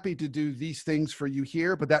 I'm happy to do these things for you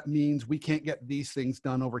here, but that means we can't get these things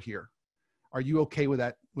done over here. Are you okay with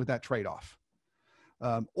that trade-off?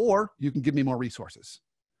 Or you can give me more resources.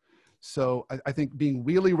 So I think being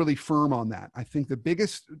really, really firm on that. I think the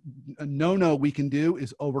biggest no-no we can do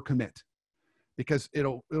is overcommit, because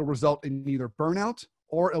it'll result in either burnout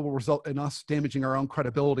or it will result in us damaging our own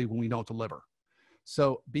credibility when we don't deliver.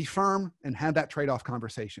 So be firm and have that trade-off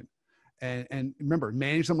conversation. And remember,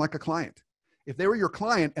 manage them like a client. If they were your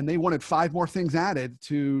client and they wanted 5 more things added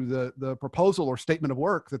to the proposal or statement of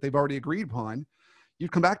work that they've already agreed upon,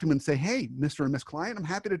 you'd come back to them and say, hey, Mr. and Miss Client, I'm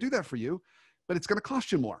happy to do that for you, but it's going to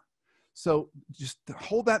cost you more. So just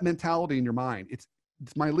hold that mentality in your mind. It's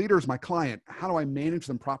my leader is my client. How do I manage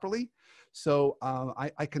them properly? So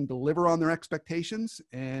I can deliver on their expectations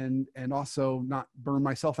and also not burn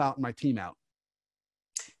myself out and my team out.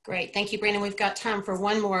 Great. Thank you, Brandon. We've got time for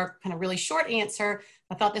one more kind of really short answer.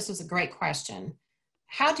 I thought this was a great question.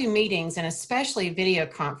 How do meetings, and especially video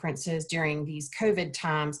conferences during these COVID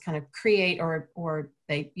times, kind of create, or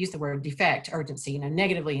they use the word defect urgency,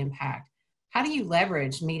 negatively impact? How do you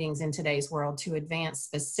leverage meetings in today's world to advance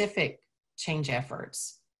specific change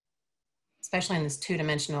efforts, especially in this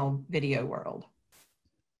 2-dimensional video world?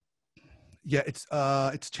 Yeah,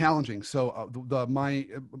 it's challenging. So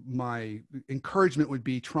my encouragement would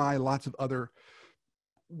be try lots of other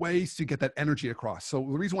ways to get that energy across. So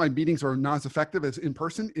the reason why meetings are not as effective as in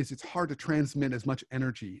person is it's hard to transmit as much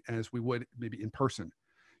energy as we would maybe in person.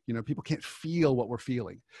 People can't feel what we're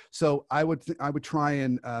feeling. So I would try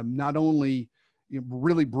and not only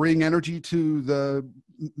really bring energy to the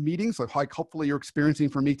meetings, like hopefully you're experiencing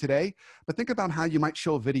for me today, but think about how you might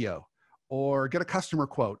show a video or get a customer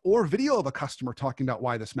quote or video of a customer talking about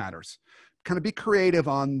why this matters. Kind of be creative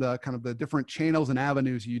on the kind of the different channels and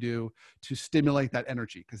avenues you do to stimulate that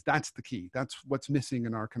energy, because that's the key. That's what's missing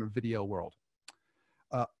in our kind of video world.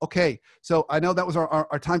 Okay, so I know that was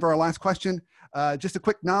our time for our last question. Just a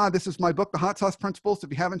quick nod, this is my book, The Hot Sauce Principles.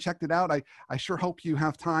 If you haven't checked it out, I sure hope you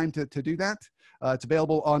have time to do that. It's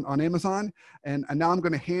available on Amazon. And now I'm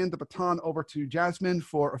going to hand the baton over to Jasmine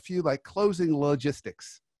for a few closing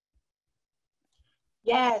logistics.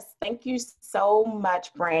 Yes, thank you so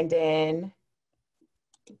much, Brandon.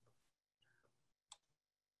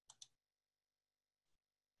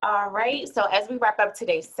 All right, so as we wrap up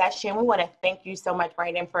today's session, we want to thank you so much,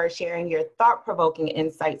 Brandon, for sharing your thought-provoking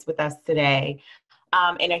insights with us today.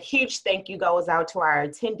 And a huge thank you goes out to our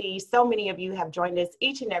attendees. So many of you have joined us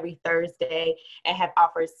each and every Thursday and have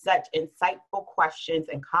offered such insightful questions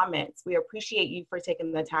and comments. We appreciate you for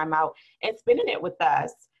taking the time out and spending it with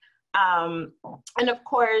us. And of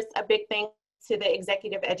course, a big thank to the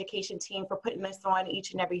executive education team for putting this on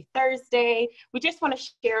each and every Thursday. We just want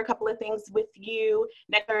to share a couple of things with you.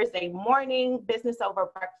 Next Thursday morning, Business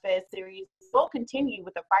Over Breakfast series will continue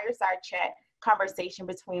with a fireside chat conversation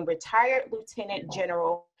between retired Lieutenant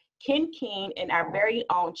General Ken Keene and our very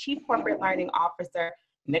own Chief Corporate Learning Officer,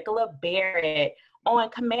 Nicola Barrett, on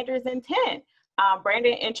Commander's Intent.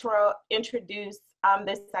 Brandon introduced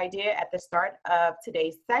this idea at the start of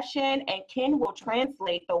today's session, and Ken will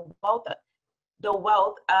translate the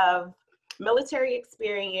wealth of military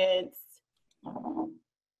experience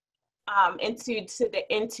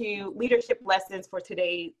into leadership lessons for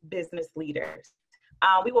today's business leaders.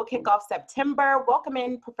 We will kick off September,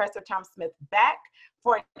 welcoming Professor Tom Smith back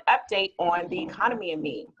for an update on the economy and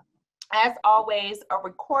me. As always, a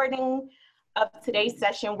recording of today's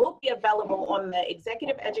session will be available on the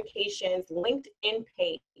Executive Education's LinkedIn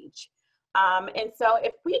page. And so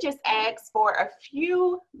if we just ask for a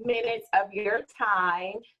few minutes of your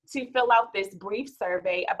time to fill out this brief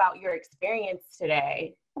survey about your experience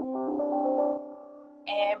today.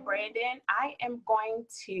 And Brandon, I am going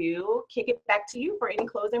to kick it back to you for any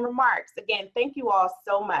closing remarks. Again, thank you all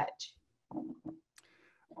so much.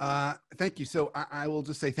 Thank you. So I will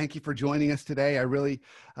just say thank you for joining us today. I really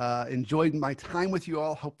enjoyed my time with you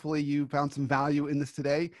all. Hopefully you found some value in this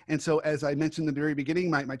today. And so as I mentioned in the very beginning,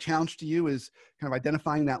 my challenge to you is kind of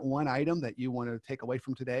identifying that one item that you want to take away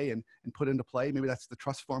from today and put into play. Maybe that's the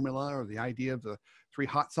trust formula or the idea of the 3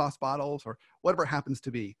 hot sauce bottles or whatever it happens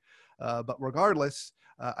to be. But regardless,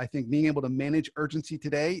 I think being able to manage urgency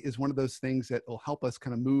today is one of those things that will help us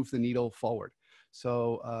kind of move the needle forward.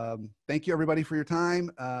 So thank you everybody for your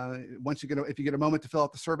time. If you get a moment to fill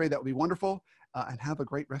out the survey, that would be wonderful, and have a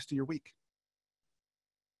great rest of your week.